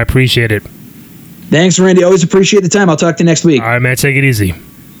 Thank you, man. I appreciate it. Thanks, Randy. Always appreciate the time. I'll talk to you next week. All right, man. Take it easy.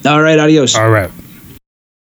 All right. Adios. All right.